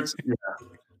shirts. Yeah.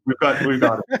 We've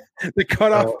got it. the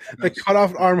cut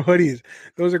off arm hoodies.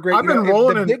 Those are great. I've been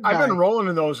rolling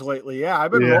in those lately. Yeah,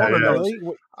 I've been rolling in those.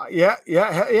 Yeah.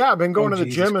 I've been going to the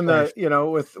gym in the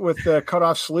with the cut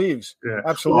off sleeves. Yeah,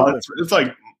 absolutely. Well, it's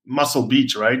like Muscle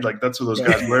Beach, right? That's what those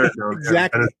guys wear.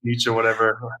 Exactly. Beach or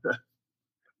whatever.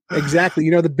 Exactly.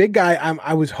 The big guy.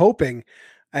 I was hoping,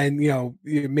 and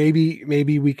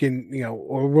maybe we can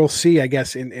or we'll see. I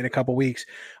guess in a couple weeks.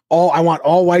 I want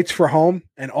all whites for home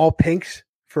and all pinks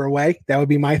for away. That would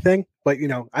be my thing. But,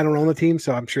 I don't own the team,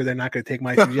 so I'm sure they're not going to take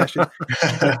my suggestion.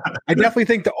 I definitely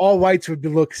think the all whites would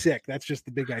look sick. That's just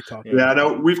the big guy talking. Yeah,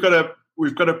 no, we've got a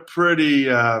pretty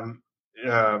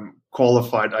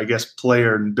qualified, I guess,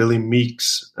 player in Billy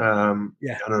Meeks. I don't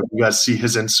know if you guys see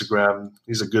his Instagram.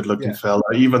 He's a good looking fella.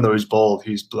 Even though he's bald,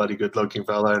 he's bloody good looking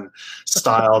fella and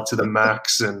style to the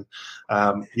max. And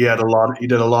he did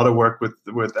a lot of work with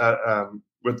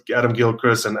Adam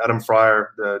Gilchrist and Adam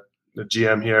Fryer, the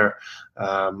GM here.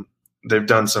 They've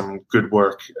done some good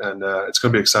work, and it's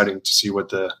going to be exciting to see what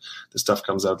the stuff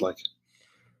comes out like.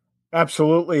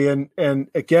 Absolutely. And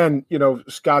again,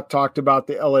 Scott talked about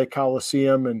the LA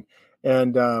Coliseum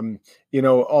and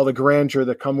all the grandeur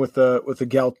that come with the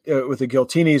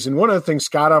Giltinis. And one of the things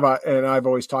Scott and I've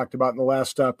always talked about in the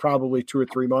last probably 2 or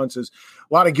 3 months is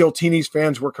a lot of Giltinis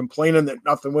fans were complaining that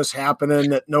nothing was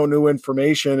happening, that no new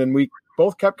information, and we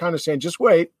both kept kind of saying, just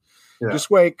wait,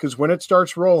 because when it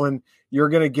starts rolling, you're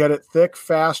going to get it thick,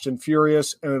 fast, and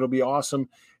furious, and it'll be awesome.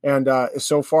 And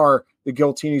so far, the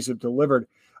Giltinis have delivered.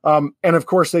 And of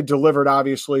course, they delivered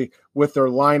obviously with their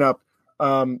lineup.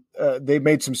 They've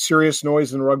made some serious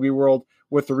noise in the rugby world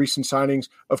with the recent signings.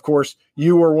 Of course,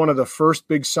 you were one of the first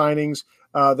big signings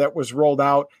that was rolled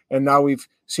out, and now we've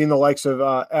seen the likes of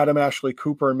Adam Ashley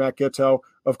Cooper and Matt Giteau,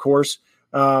 of course,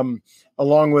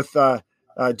 along with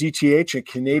DTH, a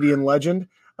Canadian legend.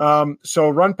 So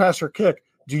run, pass, or kick.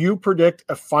 Do you predict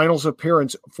a finals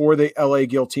appearance for the LA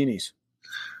Giltinis?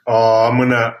 Oh,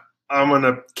 I'm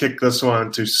gonna kick this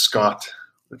one to Scott.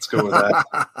 Let's go with that.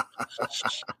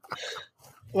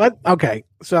 Okay,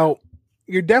 so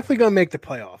you're definitely going to make the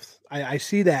playoffs. I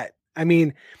see that. I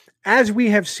mean, as we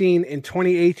have seen in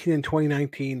 2018 and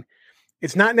 2019,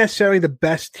 it's not necessarily the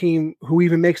best team who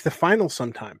even makes the finals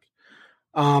sometimes.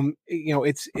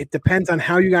 It depends on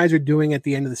how you guys are doing at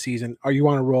the end of the season. Are you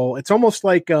on a roll? It's almost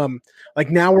like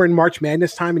now we're in March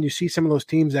Madness time, and you see some of those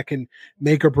teams that can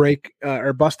make or break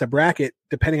or bust a bracket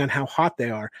depending on how hot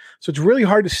they are. So it's really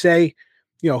hard to say,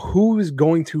 who is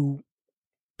going to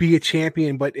be a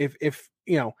champion. But if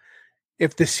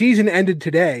the season ended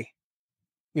today,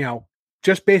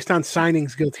 just based on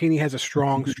signings, Giltini has a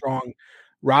strong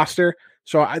roster.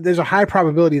 So there's a high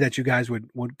probability that you guys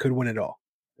could win it all.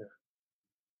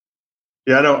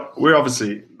 Yeah, no, we're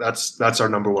obviously that's our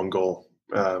number one goal.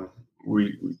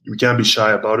 We can't be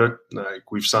shy about it.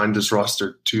 Like, we've signed this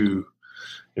roster to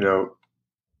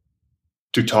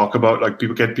talk about, like,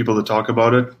 get people to talk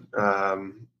about it,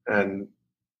 and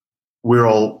we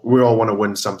all want to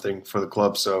win something for the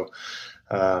club. So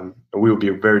we will be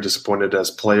very disappointed as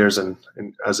players and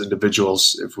as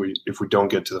individuals if we don't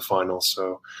get to the finals.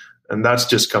 So, and that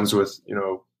just comes with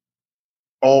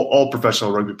all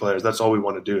professional rugby players. That's all we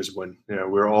want to do is win.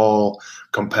 We're all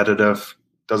competitive.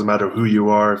 Doesn't matter who you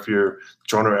are. If you're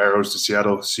Toronto Arrows, the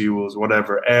Seattle Seawolves,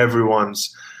 whatever,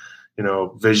 everyone's,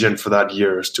 vision for that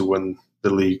year is to win the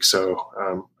league. So,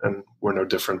 and we're no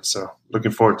different. So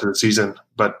looking forward to the season.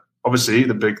 But obviously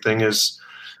the big thing is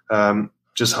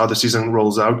just how the season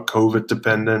rolls out, COVID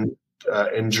dependent,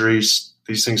 injuries.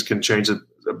 These things can change a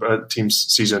team's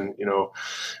season, in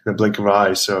a blink of an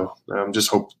eye. So just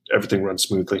hope everything runs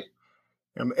smoothly.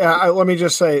 Let me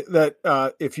just say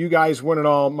that if you guys win it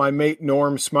all, my mate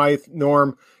Norm Smythe,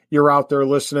 you're out there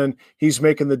listening. He's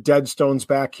making the dead stones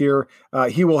back here.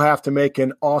 He will have to make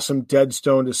an awesome dead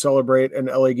stone to celebrate an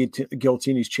LA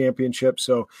Giltinis championship.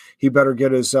 So he better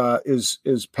get his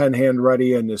pen hand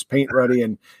ready and his paint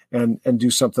ready and do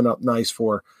something up nice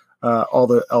for all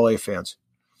the LA fans.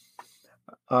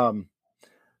 All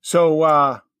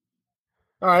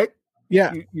right.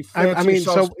 Yeah.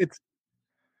 So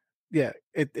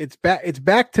it's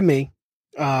back to me.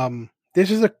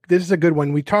 This is a good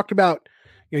one. We talked about,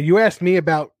 you asked me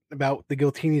about the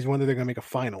Giltinis, whether they're going to make a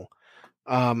final.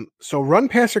 So run,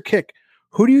 pass, or kick.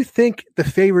 Who do you think the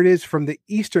favorite is from the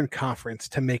Eastern Conference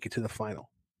to make it to the final?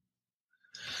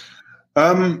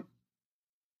 Oh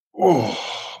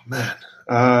man.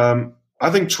 I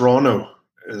think Toronto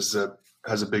has a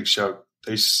big shout.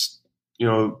 They,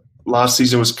 last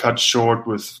season was cut short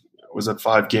was at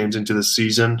 5 games into the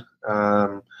season.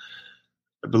 I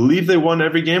believe they won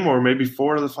every game, or maybe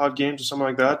 4 of the 5 games or something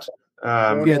like that.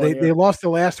 They lost the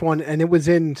last one, and it was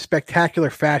in spectacular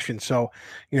fashion. So,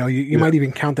 you might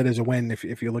even count that as a win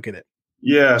if you look at it.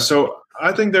 Yeah. So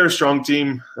I think they're a strong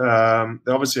team. They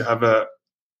obviously have a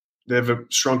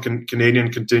strong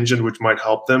Canadian contingent, which might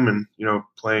help them, and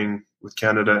playing with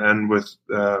Canada and with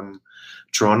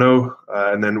Toronto,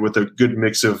 and then with a good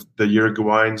mix of the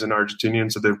Uruguayans and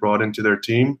Argentinians that they've brought into their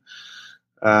team.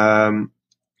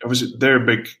 Obviously, they're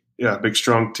a big,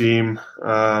 strong team.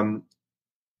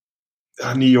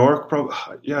 New York, probably,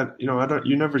 New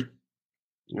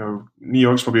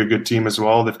York's probably a good team as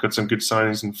well. They've got some good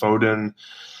signings in Foden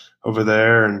over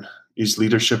there, and his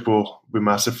leadership will be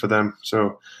massive for them.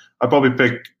 So I'd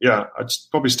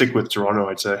probably stick with Toronto,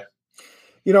 I'd say.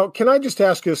 Can I just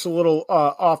ask you this a little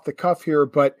off the cuff here,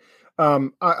 but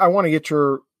I want to get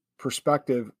your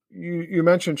perspective. You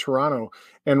mentioned Toronto,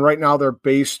 and right now they're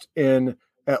based in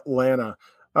Atlanta.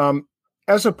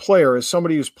 As a player, as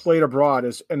somebody who's played abroad,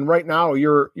 and right now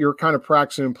you're kind of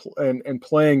practicing and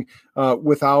playing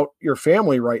without your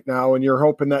family right now, and you're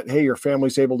hoping that, hey, your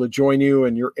family's able to join you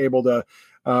and you're able to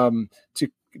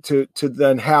to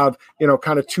then have,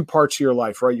 kind of two parts of your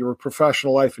life, right? Your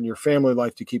professional life and your family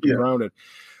life to keep you grounded.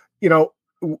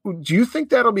 Do you think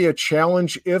that'll be a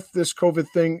challenge if this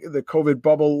the COVID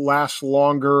bubble lasts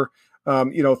longer,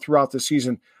 throughout the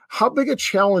season? How big a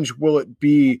challenge will it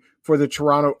be for the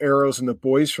Toronto Arrows and the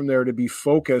boys from there to be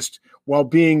focused while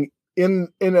being in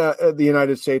the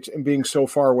United States and being so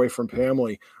far away from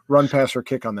family? Run, pass, or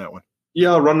kick on that one.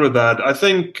 Yeah, I'll run with that. I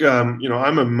think,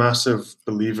 I'm a massive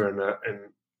believer in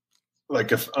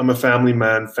like, if I'm a family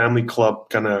man, family club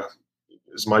kind of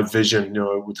is my vision.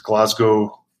 With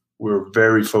Glasgow, we're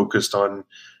very focused on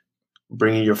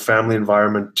bringing your family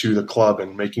environment to the club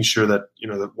and making sure that,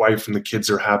 the wife and the kids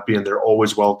are happy and they're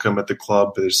always welcome at the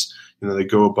club. There's, they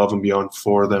go above and beyond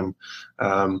for them.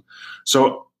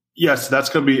 So yes, I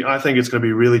think it's going to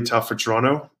be really tough for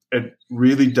Toronto. It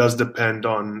really does depend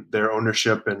on their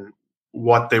ownership and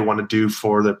what they want to do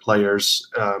for their players,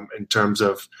 in terms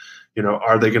of,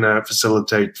 are they going to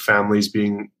facilitate families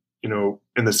being,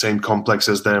 in the same complex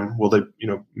as them? Will they,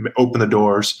 open the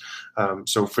doors?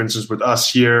 So for instance, with us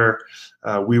here,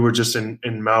 we were just in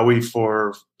Maui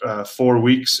for 4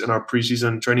 weeks in our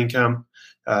preseason training camp.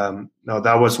 Now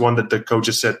that was one that the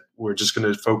coaches said, we're just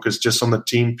going to focus just on the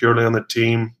team, purely on the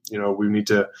team. We need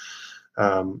to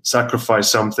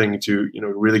sacrifice something to,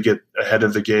 really get ahead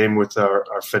of the game with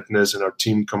our fitness and our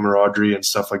team camaraderie and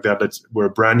stuff like that. We're a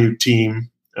brand new team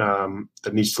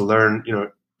that needs to learn,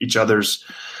 each other's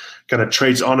kind of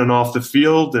traits on and off the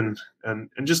field and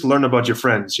just learn about your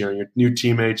friends, your new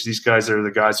teammates. These guys are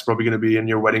the guys probably going to be in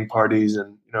your wedding parties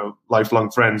and, lifelong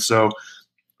friends. So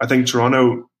I think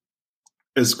Toronto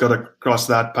is got to cross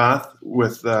that path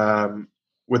with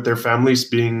their families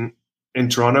being in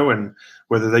Toronto, and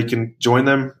whether they can join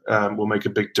them will make a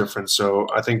big difference. So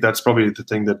I think that's probably the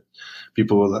thing that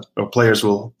players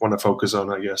will want to focus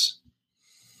on, I guess.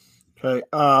 Okay.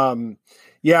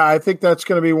 Yeah, I think that's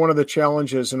going to be one of the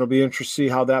challenges, and it'll be interesting to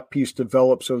see how that piece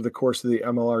develops over the course of the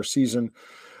MLR season.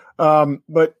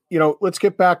 But, let's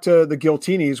get back to the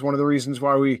Giltinis. One of the reasons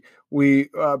why we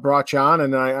brought you on,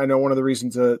 and I know one of the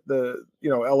reasons the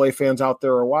LA fans out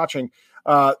there are watching,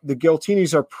 the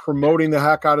Giltinis are promoting the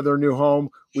heck out of their new home.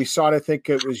 We saw it, I think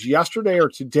it was yesterday or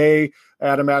today.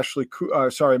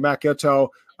 Matt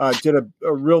Ghetto did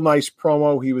a real nice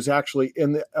promo. He was actually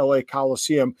in the LA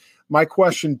Coliseum. My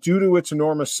question, due to its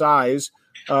enormous size,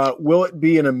 will it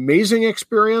be an amazing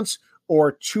experience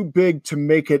or too big to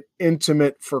make it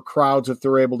intimate for crowds if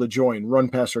they're able to join? Run,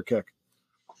 pass, or kick?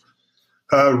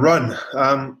 Run.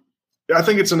 I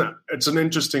think it's an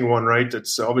interesting one, right?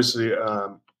 It's obviously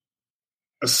a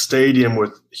stadium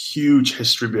with huge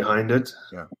history behind it.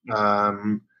 Yeah.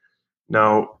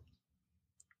 Now,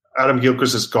 Adam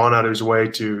Gilchrist has gone out of his way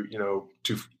to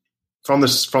from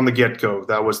the get-go,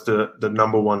 that was the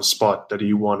number one spot that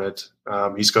he wanted.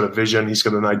 He's got a vision. He's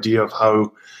got an idea of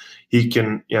how he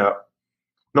can,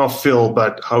 not fill,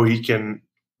 but how he can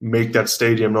make that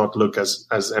stadium not look as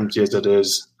empty as it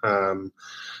is. And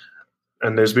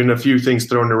there's been a few things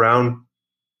thrown around,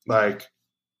 like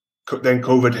then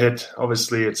COVID hit.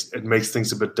 Obviously, it makes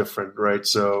things a bit different, right?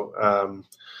 So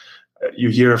you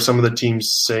hear of some of the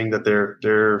teams saying that their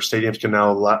stadiums can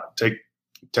now take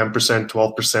 10%,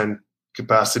 12%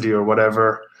 capacity or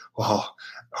whatever. Well,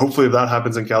 hopefully if that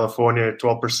happens in California,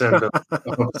 12%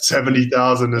 of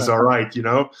 70,000 is all right,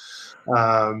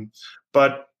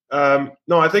 But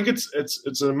no, I think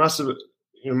it's a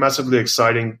massively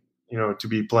exciting, to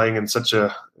be playing in it's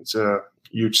a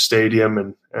huge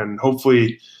stadium, and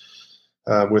hopefully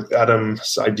with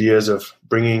Adam's ideas of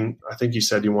bringing, I think he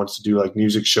said he wants to do like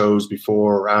music shows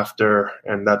before or after,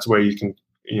 and that's where you can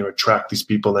attract these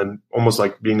people, and almost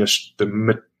like being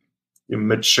the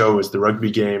mid show is the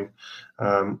rugby game,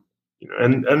 and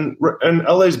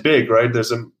LA's big, right?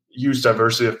 There's a huge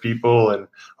diversity of people, and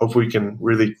hopefully we can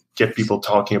really get people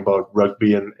talking about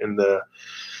rugby in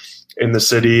the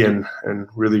city and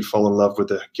really fall in love with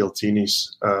the Giltinis.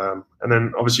 And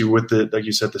then obviously with like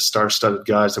you said, the star-studded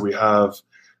guys that we have,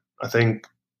 I think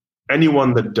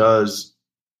anyone that does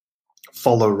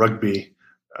follow rugby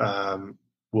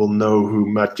will know who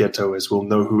Matt Ghetto is, will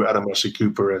know who Adam Ashley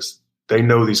Cooper is. They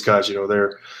know these guys,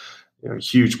 they're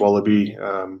huge Wallaby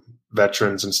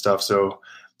veterans and stuff. So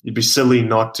you'd be silly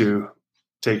not to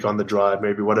take on the drive,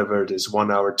 maybe whatever it is,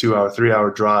 1 hour, 2 hour, 3 hour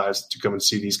drives to come and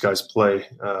see these guys play,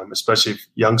 especially if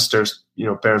youngsters,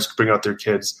 parents could bring out their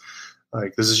kids.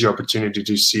 Like, this is your opportunity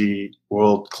to see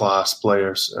world-class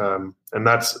players. And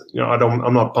that's,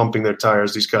 I'm not pumping their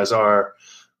tires. These guys are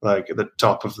like at the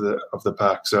top of the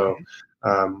pack. So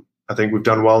I think we've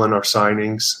done well in our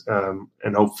signings,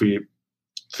 and hopefully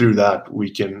through that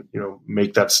we can,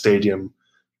 make that stadium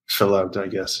fill out, I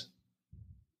guess.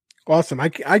 Awesome. I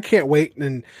can't wait.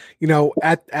 And,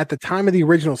 at the time of the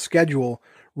original schedule,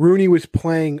 Rooney was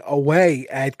playing away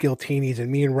at Giltini's,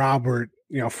 and me and Rob were,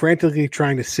 frantically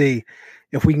trying to see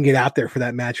if we can get out there for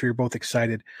that match. We were both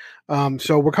excited.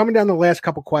 So we're coming down to the last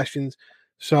couple questions.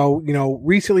 So,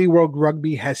 recently World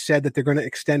Rugby has said that they're going to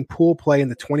extend pool play in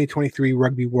the 2023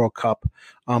 Rugby World Cup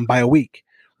by a week.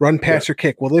 Run, pass, or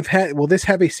kick. Will this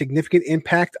have a significant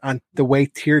impact on the way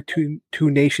Tier 2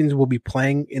 nations will be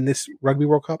playing in this Rugby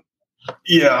World Cup?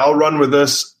 Yeah, I'll run with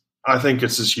this. I think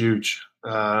it's just huge.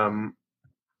 I'm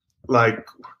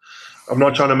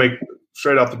not trying to make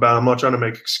straight off the bat. I'm not trying to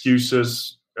make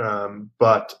excuses,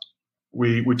 but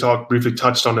we briefly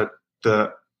touched on it.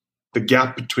 The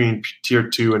gap between Tier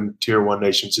 2 and Tier 1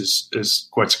 nations is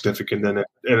quite significant, and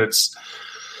it's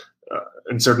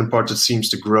in certain parts it seems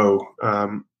to grow.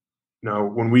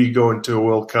 When we go into a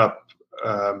World Cup,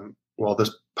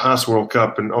 this past World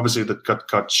Cup, and obviously that got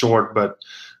cut short, but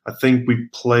I think we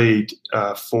played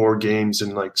 4 games in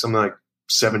something like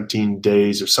 17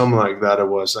 days or something like that. It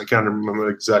was, I can't remember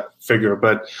the exact figure,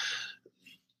 but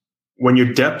when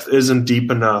your depth isn't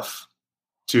deep enough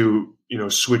to,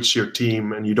 switch your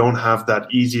team, and you don't have that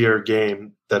easier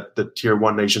game that the Tier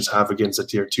 1 nations have against a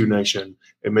Tier 2 nation,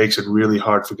 it makes it really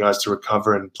hard for guys to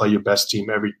recover and play your best team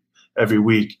every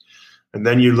week. And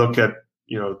then you look at,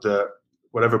 the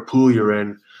whatever pool you're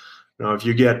in, if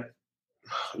you're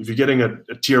getting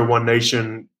a Tier 1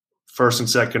 nation first and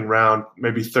second round,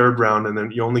 maybe third round, and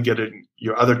then you only get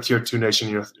your other Tier 2 nation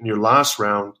in your last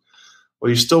round, well,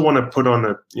 you still want to put on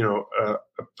a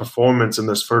performance in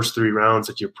those first 3 rounds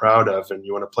that you're proud of, and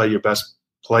you want to play your best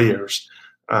players.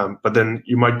 But then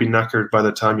you might be knackered by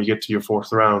the time you get to your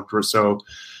 4th round or so.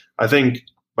 I think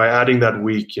by adding that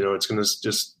week, it's going to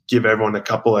just give everyone a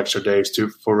couple extra days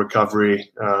for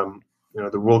recovery.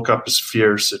 The World Cup is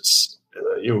fierce. It's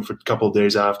for a couple of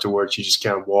days afterwards, you just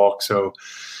can't walk. So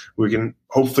we can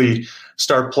hopefully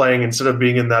start playing, instead of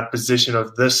being in that position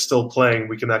of this still playing,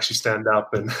 we can actually stand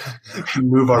up and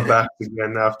move our backs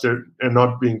again and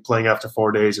not playing after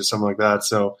 4 days or something like that.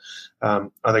 So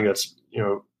I think it's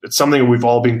something we've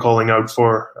all been calling out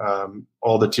for.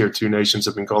 All the Tier 2 nations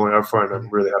have been calling out for, and I'm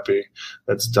really happy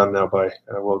that's done now by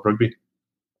World Rugby.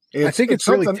 I think it's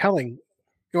really telling.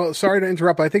 Well, sorry to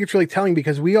interrupt, but I think it's really telling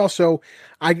because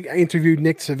I interviewed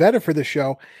Nick Savetta for the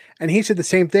show, and he said the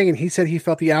same thing. And he said he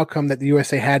felt the outcome that the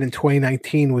USA had in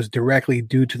 2019 was directly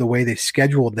due to the way they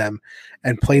scheduled them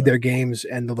and played their games,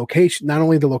 and the location, not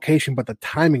only the location, but the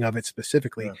timing of it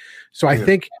specifically. Yeah. So I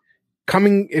think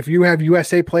if you have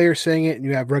USA players saying it and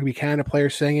you have Rugby Canada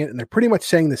players saying it, and they're pretty much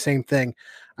saying the same thing,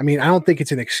 I mean, I don't think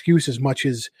it's an excuse as much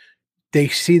as they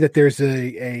see that there's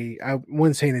I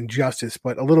wouldn't say an injustice,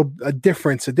 but a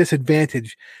difference, a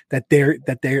disadvantage that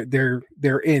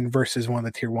they're in versus one of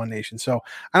the Tier 1 nations. So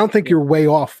I don't think you're way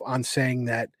off on saying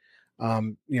that,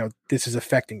 this is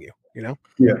affecting you,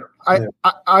 Yeah.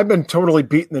 I've been totally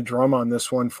beating the drum on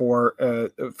this one for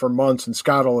months, and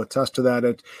Scott will attest to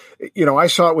that. I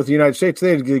saw it with the United States.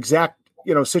 They had the exact,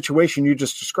 situation you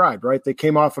just described, right? They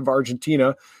came off of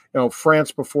Argentina,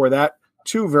 France before that.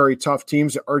 2 very tough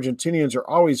teams. The Argentinians are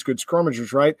always good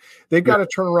scrummagers, right? They've got to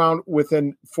turn around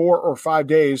within 4 or 5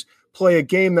 days, play a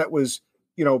game that was,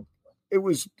 it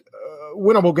was a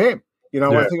winnable game.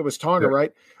 I think it was Tonga,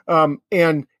 right?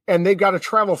 And they've got to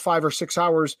travel 5 or 6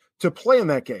 hours to play in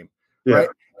that game, right?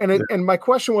 And my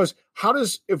question was,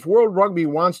 if World Rugby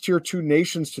wants Tier 2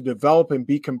 nations to develop and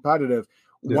be competitive,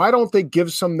 why don't they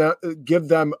give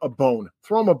them a bone,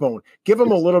 throw them a bone, give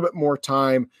them a little bit more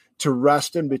time to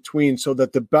rest in between, so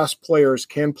that the best players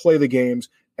can play the games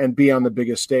and be on the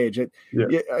biggest stage. I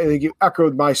think you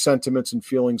echoed my sentiments and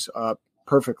feelings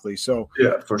perfectly. So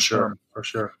for sure.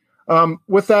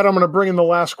 With that, I'm going to bring in the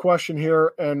last question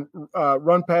here, and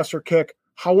run, pass, or kick.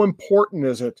 How important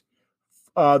is it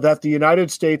that the United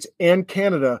States and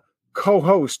Canada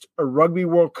co-host a Rugby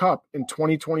World Cup in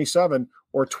 2027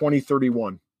 or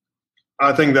 2031?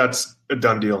 I think that's a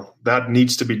done deal. That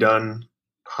needs to be done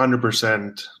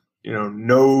 100%.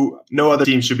 No other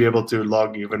team should be able to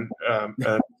log even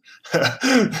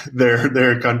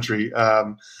their country.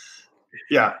 I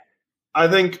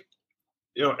think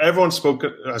everyone's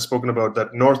spoken about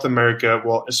that. North America,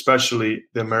 well, especially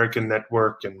the American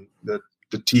network and the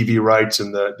TV rights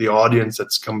and the audience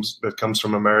that comes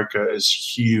from America is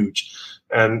huge.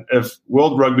 And if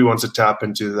World Rugby wants to tap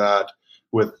into that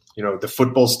with the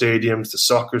football stadiums, the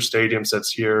soccer stadiums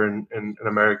that's here in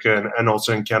America and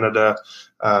also in Canada,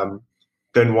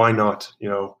 then why not?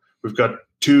 We've got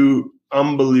 2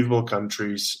 unbelievable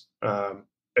countries.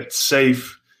 It's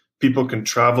safe. People can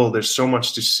travel. There's so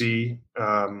much to see.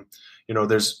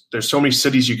 there's so many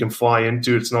cities you can fly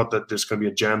into. It's not that there's going to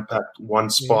be a jam-packed one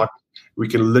spot.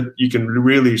 You can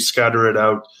really scatter it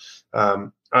out.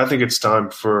 I think it's time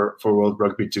for World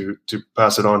Rugby to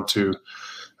pass it on to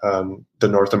the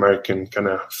North American kind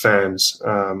of fans,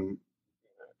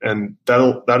 and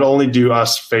that'll only do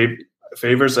us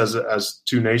favors as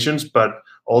two nations, but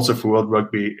also for World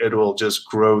Rugby, it will just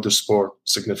grow the sport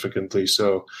significantly.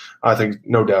 So I think,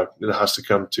 no doubt, it has to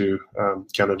come to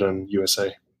Canada and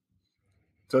USA.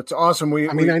 So it's awesome.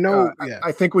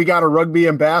 I think we got a rugby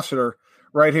ambassador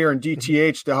right here in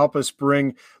DTH to help us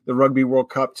bring the Rugby World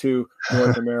Cup to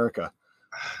North America.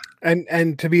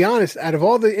 And to be honest, out of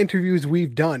all the interviews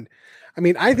we've done,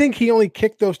 I think he only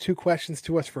kicked those two questions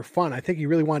to us for fun. I think he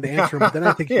really wanted to answer them, but then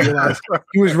I think he realized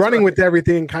he was running with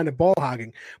everything and kind of ball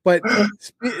hogging. But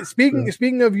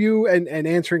speaking of you and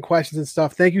answering questions and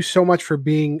stuff, thank you so much for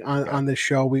being on this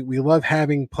show. We love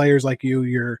having players like you.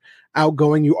 You're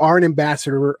outgoing. You are an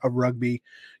ambassador of rugby.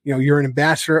 You're an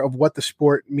ambassador of what the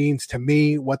sport means to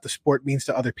me, what the sport means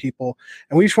to other people.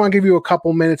 And we just want to give you a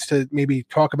couple minutes to maybe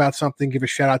talk about something, give a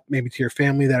shout out maybe to your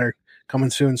family that are coming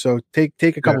soon. So take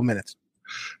a couple minutes.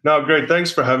 No, great. Thanks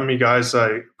for having me, guys. I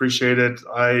appreciate it.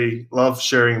 I love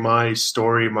sharing my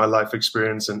story, my life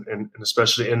experience, and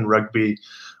especially in rugby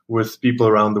with people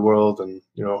around the world. And,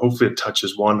 hopefully it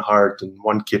touches one heart and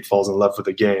one kid falls in love with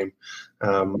the game.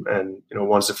 And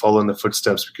wants to follow in the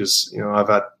footsteps because, I've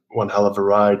had one hell of a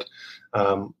ride.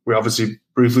 We obviously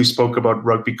briefly spoke about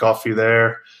rugby coffee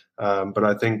there. But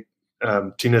I think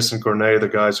Tinas and Cornet, the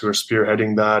guys who are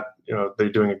spearheading that, they're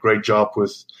doing a great job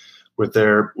with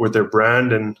their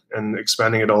brand and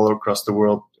expanding it all across the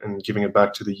world and giving it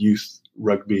back to the youth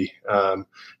rugby. And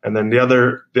then the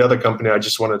other company I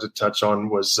just wanted to touch on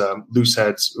was Loose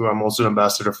Heads, who I'm also an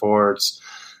ambassador for.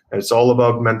 It's all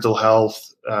about mental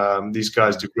health. These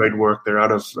guys do great work. They're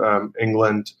out of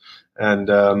England,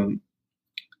 and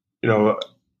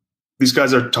these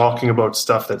guys are talking about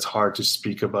stuff that's hard to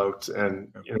speak about. And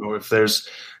if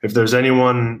there's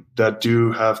anyone that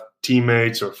do have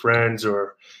teammates or friends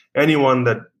or anyone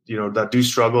that that do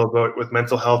struggle with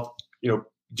mental health,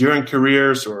 during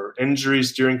careers or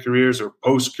injuries during careers or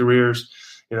post careers,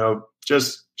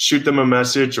 just shoot them a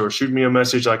message or shoot me a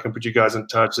message. I can put you guys in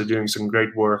touch. They're doing some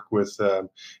great work with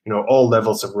all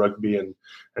levels of rugby and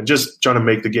just trying to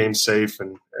make the game safe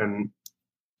and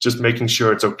just making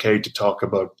sure it's okay to talk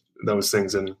about those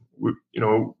things. And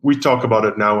we talk about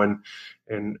it now in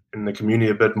the community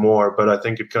a bit more, but I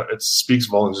think it speaks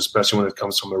volumes, especially when it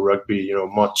comes from a rugby,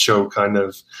 macho kind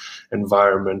of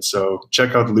environment. So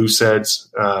check out Loose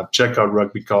Heads, check out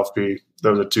Rugby Coffee.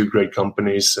 Those are two great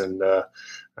companies and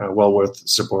well worth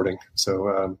supporting.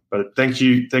 So, but thank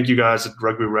you guys at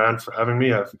Rugby Rant for having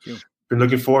me. I've been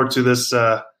looking forward to this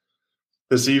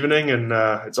evening, and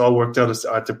it's all worked out.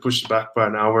 I had to push it back by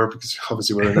an hour because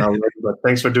obviously we're an hour late, but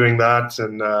thanks for doing that.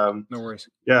 And no worries.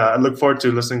 Yeah, I look forward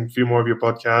to listening to a few more of your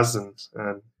podcasts,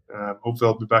 and hopefully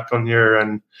I'll be back on here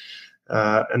and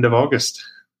end of August.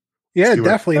 Yeah,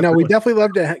 definitely. No, we definitely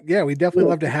love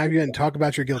to have you and talk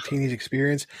about your Giltini's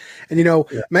experience. And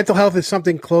mental health is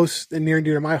something close and near and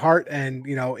dear to my heart. And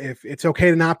if it's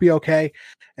okay to not be okay,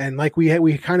 and like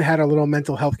we kind of had a little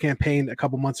mental health campaign a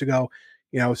couple months ago.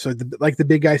 So like the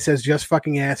big guy says, just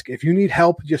fucking ask. If you need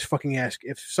help, just fucking ask.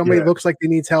 If somebody looks like they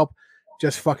needs help,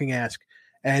 just fucking ask.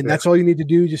 And that's all you need to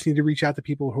do. You just need to reach out to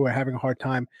people who are having a hard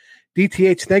time.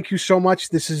 DTH, thank you so much.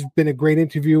 This has been a great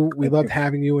interview. We loved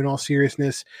having you in all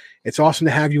seriousness. It's awesome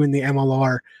to have you in the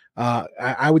MLR.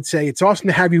 I would say it's awesome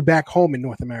to have you back home in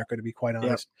North America, to be quite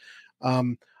honest.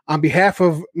 On behalf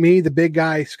of me, the big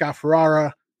guy, Scott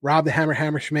Ferrara, Rob the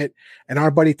Hammerschmidt, and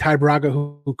our buddy Ty Braga,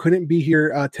 who couldn't be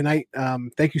here tonight.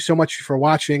 Thank you so much for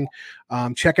watching.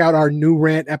 Check out our new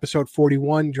rant, episode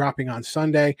 41, dropping on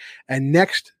Sunday. And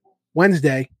next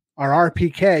Wednesday, our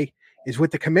RPK is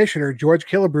with the commissioner, George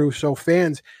Killebrew. So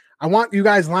fans, I want you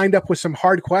guys lined up with some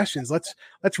hard questions.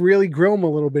 Let's really grill them a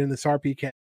little bit in this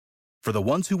RPK. For the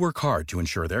ones who work hard to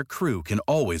ensure their crew can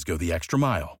always go the extra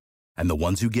mile, and the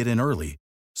ones who get in early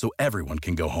so everyone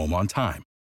can go home on time,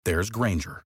 there's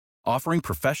Grainger, offering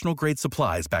professional-grade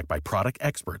supplies backed by product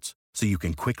experts so you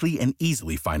can quickly and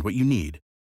easily find what you need.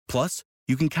 Plus,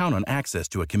 you can count on access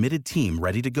to a committed team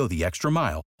ready to go the extra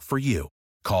mile for you.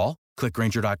 Call, click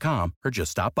Grainger.com, or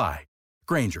just stop by.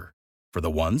 Grainger, for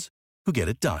the ones who get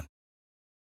it done.